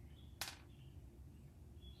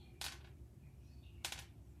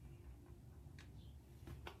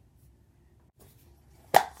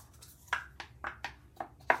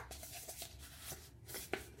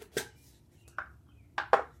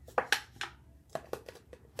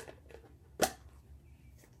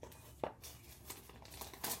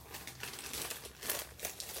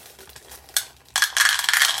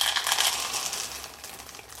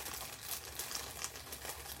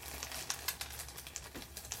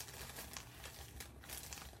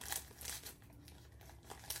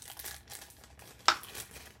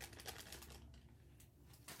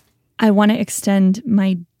 I want to extend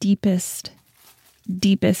my deepest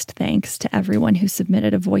thanks to everyone who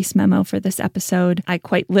submitted a voice memo for this episode. I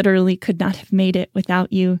quite literally could not have made it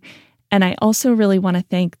without you. And I also really want to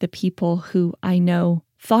thank the people who I know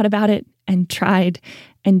thought about it and tried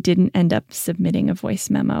and didn't end up submitting a voice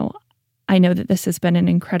memo. I know that this has been an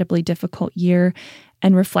incredibly difficult year,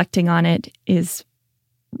 and reflecting on it is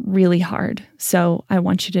really hard. So I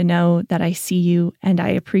want you to know that I see you and I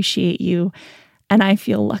appreciate you. And I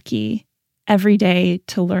feel lucky every day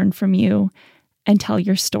to learn from you and tell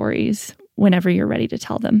your stories whenever you're ready to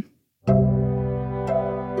tell them.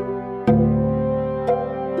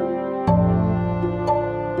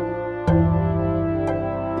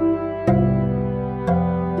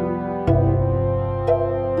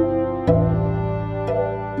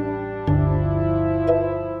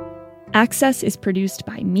 Access is produced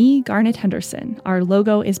by me, Garnet Henderson. Our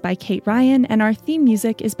logo is by Kate Ryan, and our theme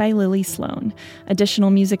music is by Lily Sloan.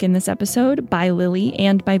 Additional music in this episode by Lily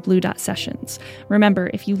and by Blue Dot Sessions.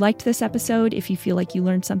 Remember, if you liked this episode, if you feel like you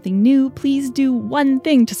learned something new, please do one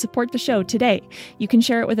thing to support the show today. You can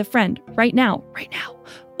share it with a friend right now.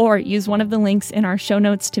 Or use one of the links in our show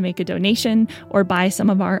notes to make a donation or buy some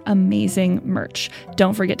of our amazing merch.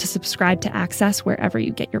 Don't forget to subscribe to Access wherever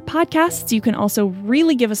you get your podcasts. You can also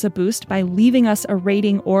really give us a boost by leaving us a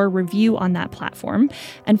rating or review on that platform.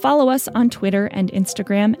 And follow us on Twitter and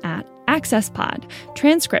Instagram at AccessPod.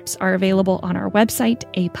 Transcripts are available on our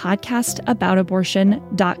website,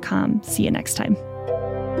 apodcastaboutabortion.com. See you next time.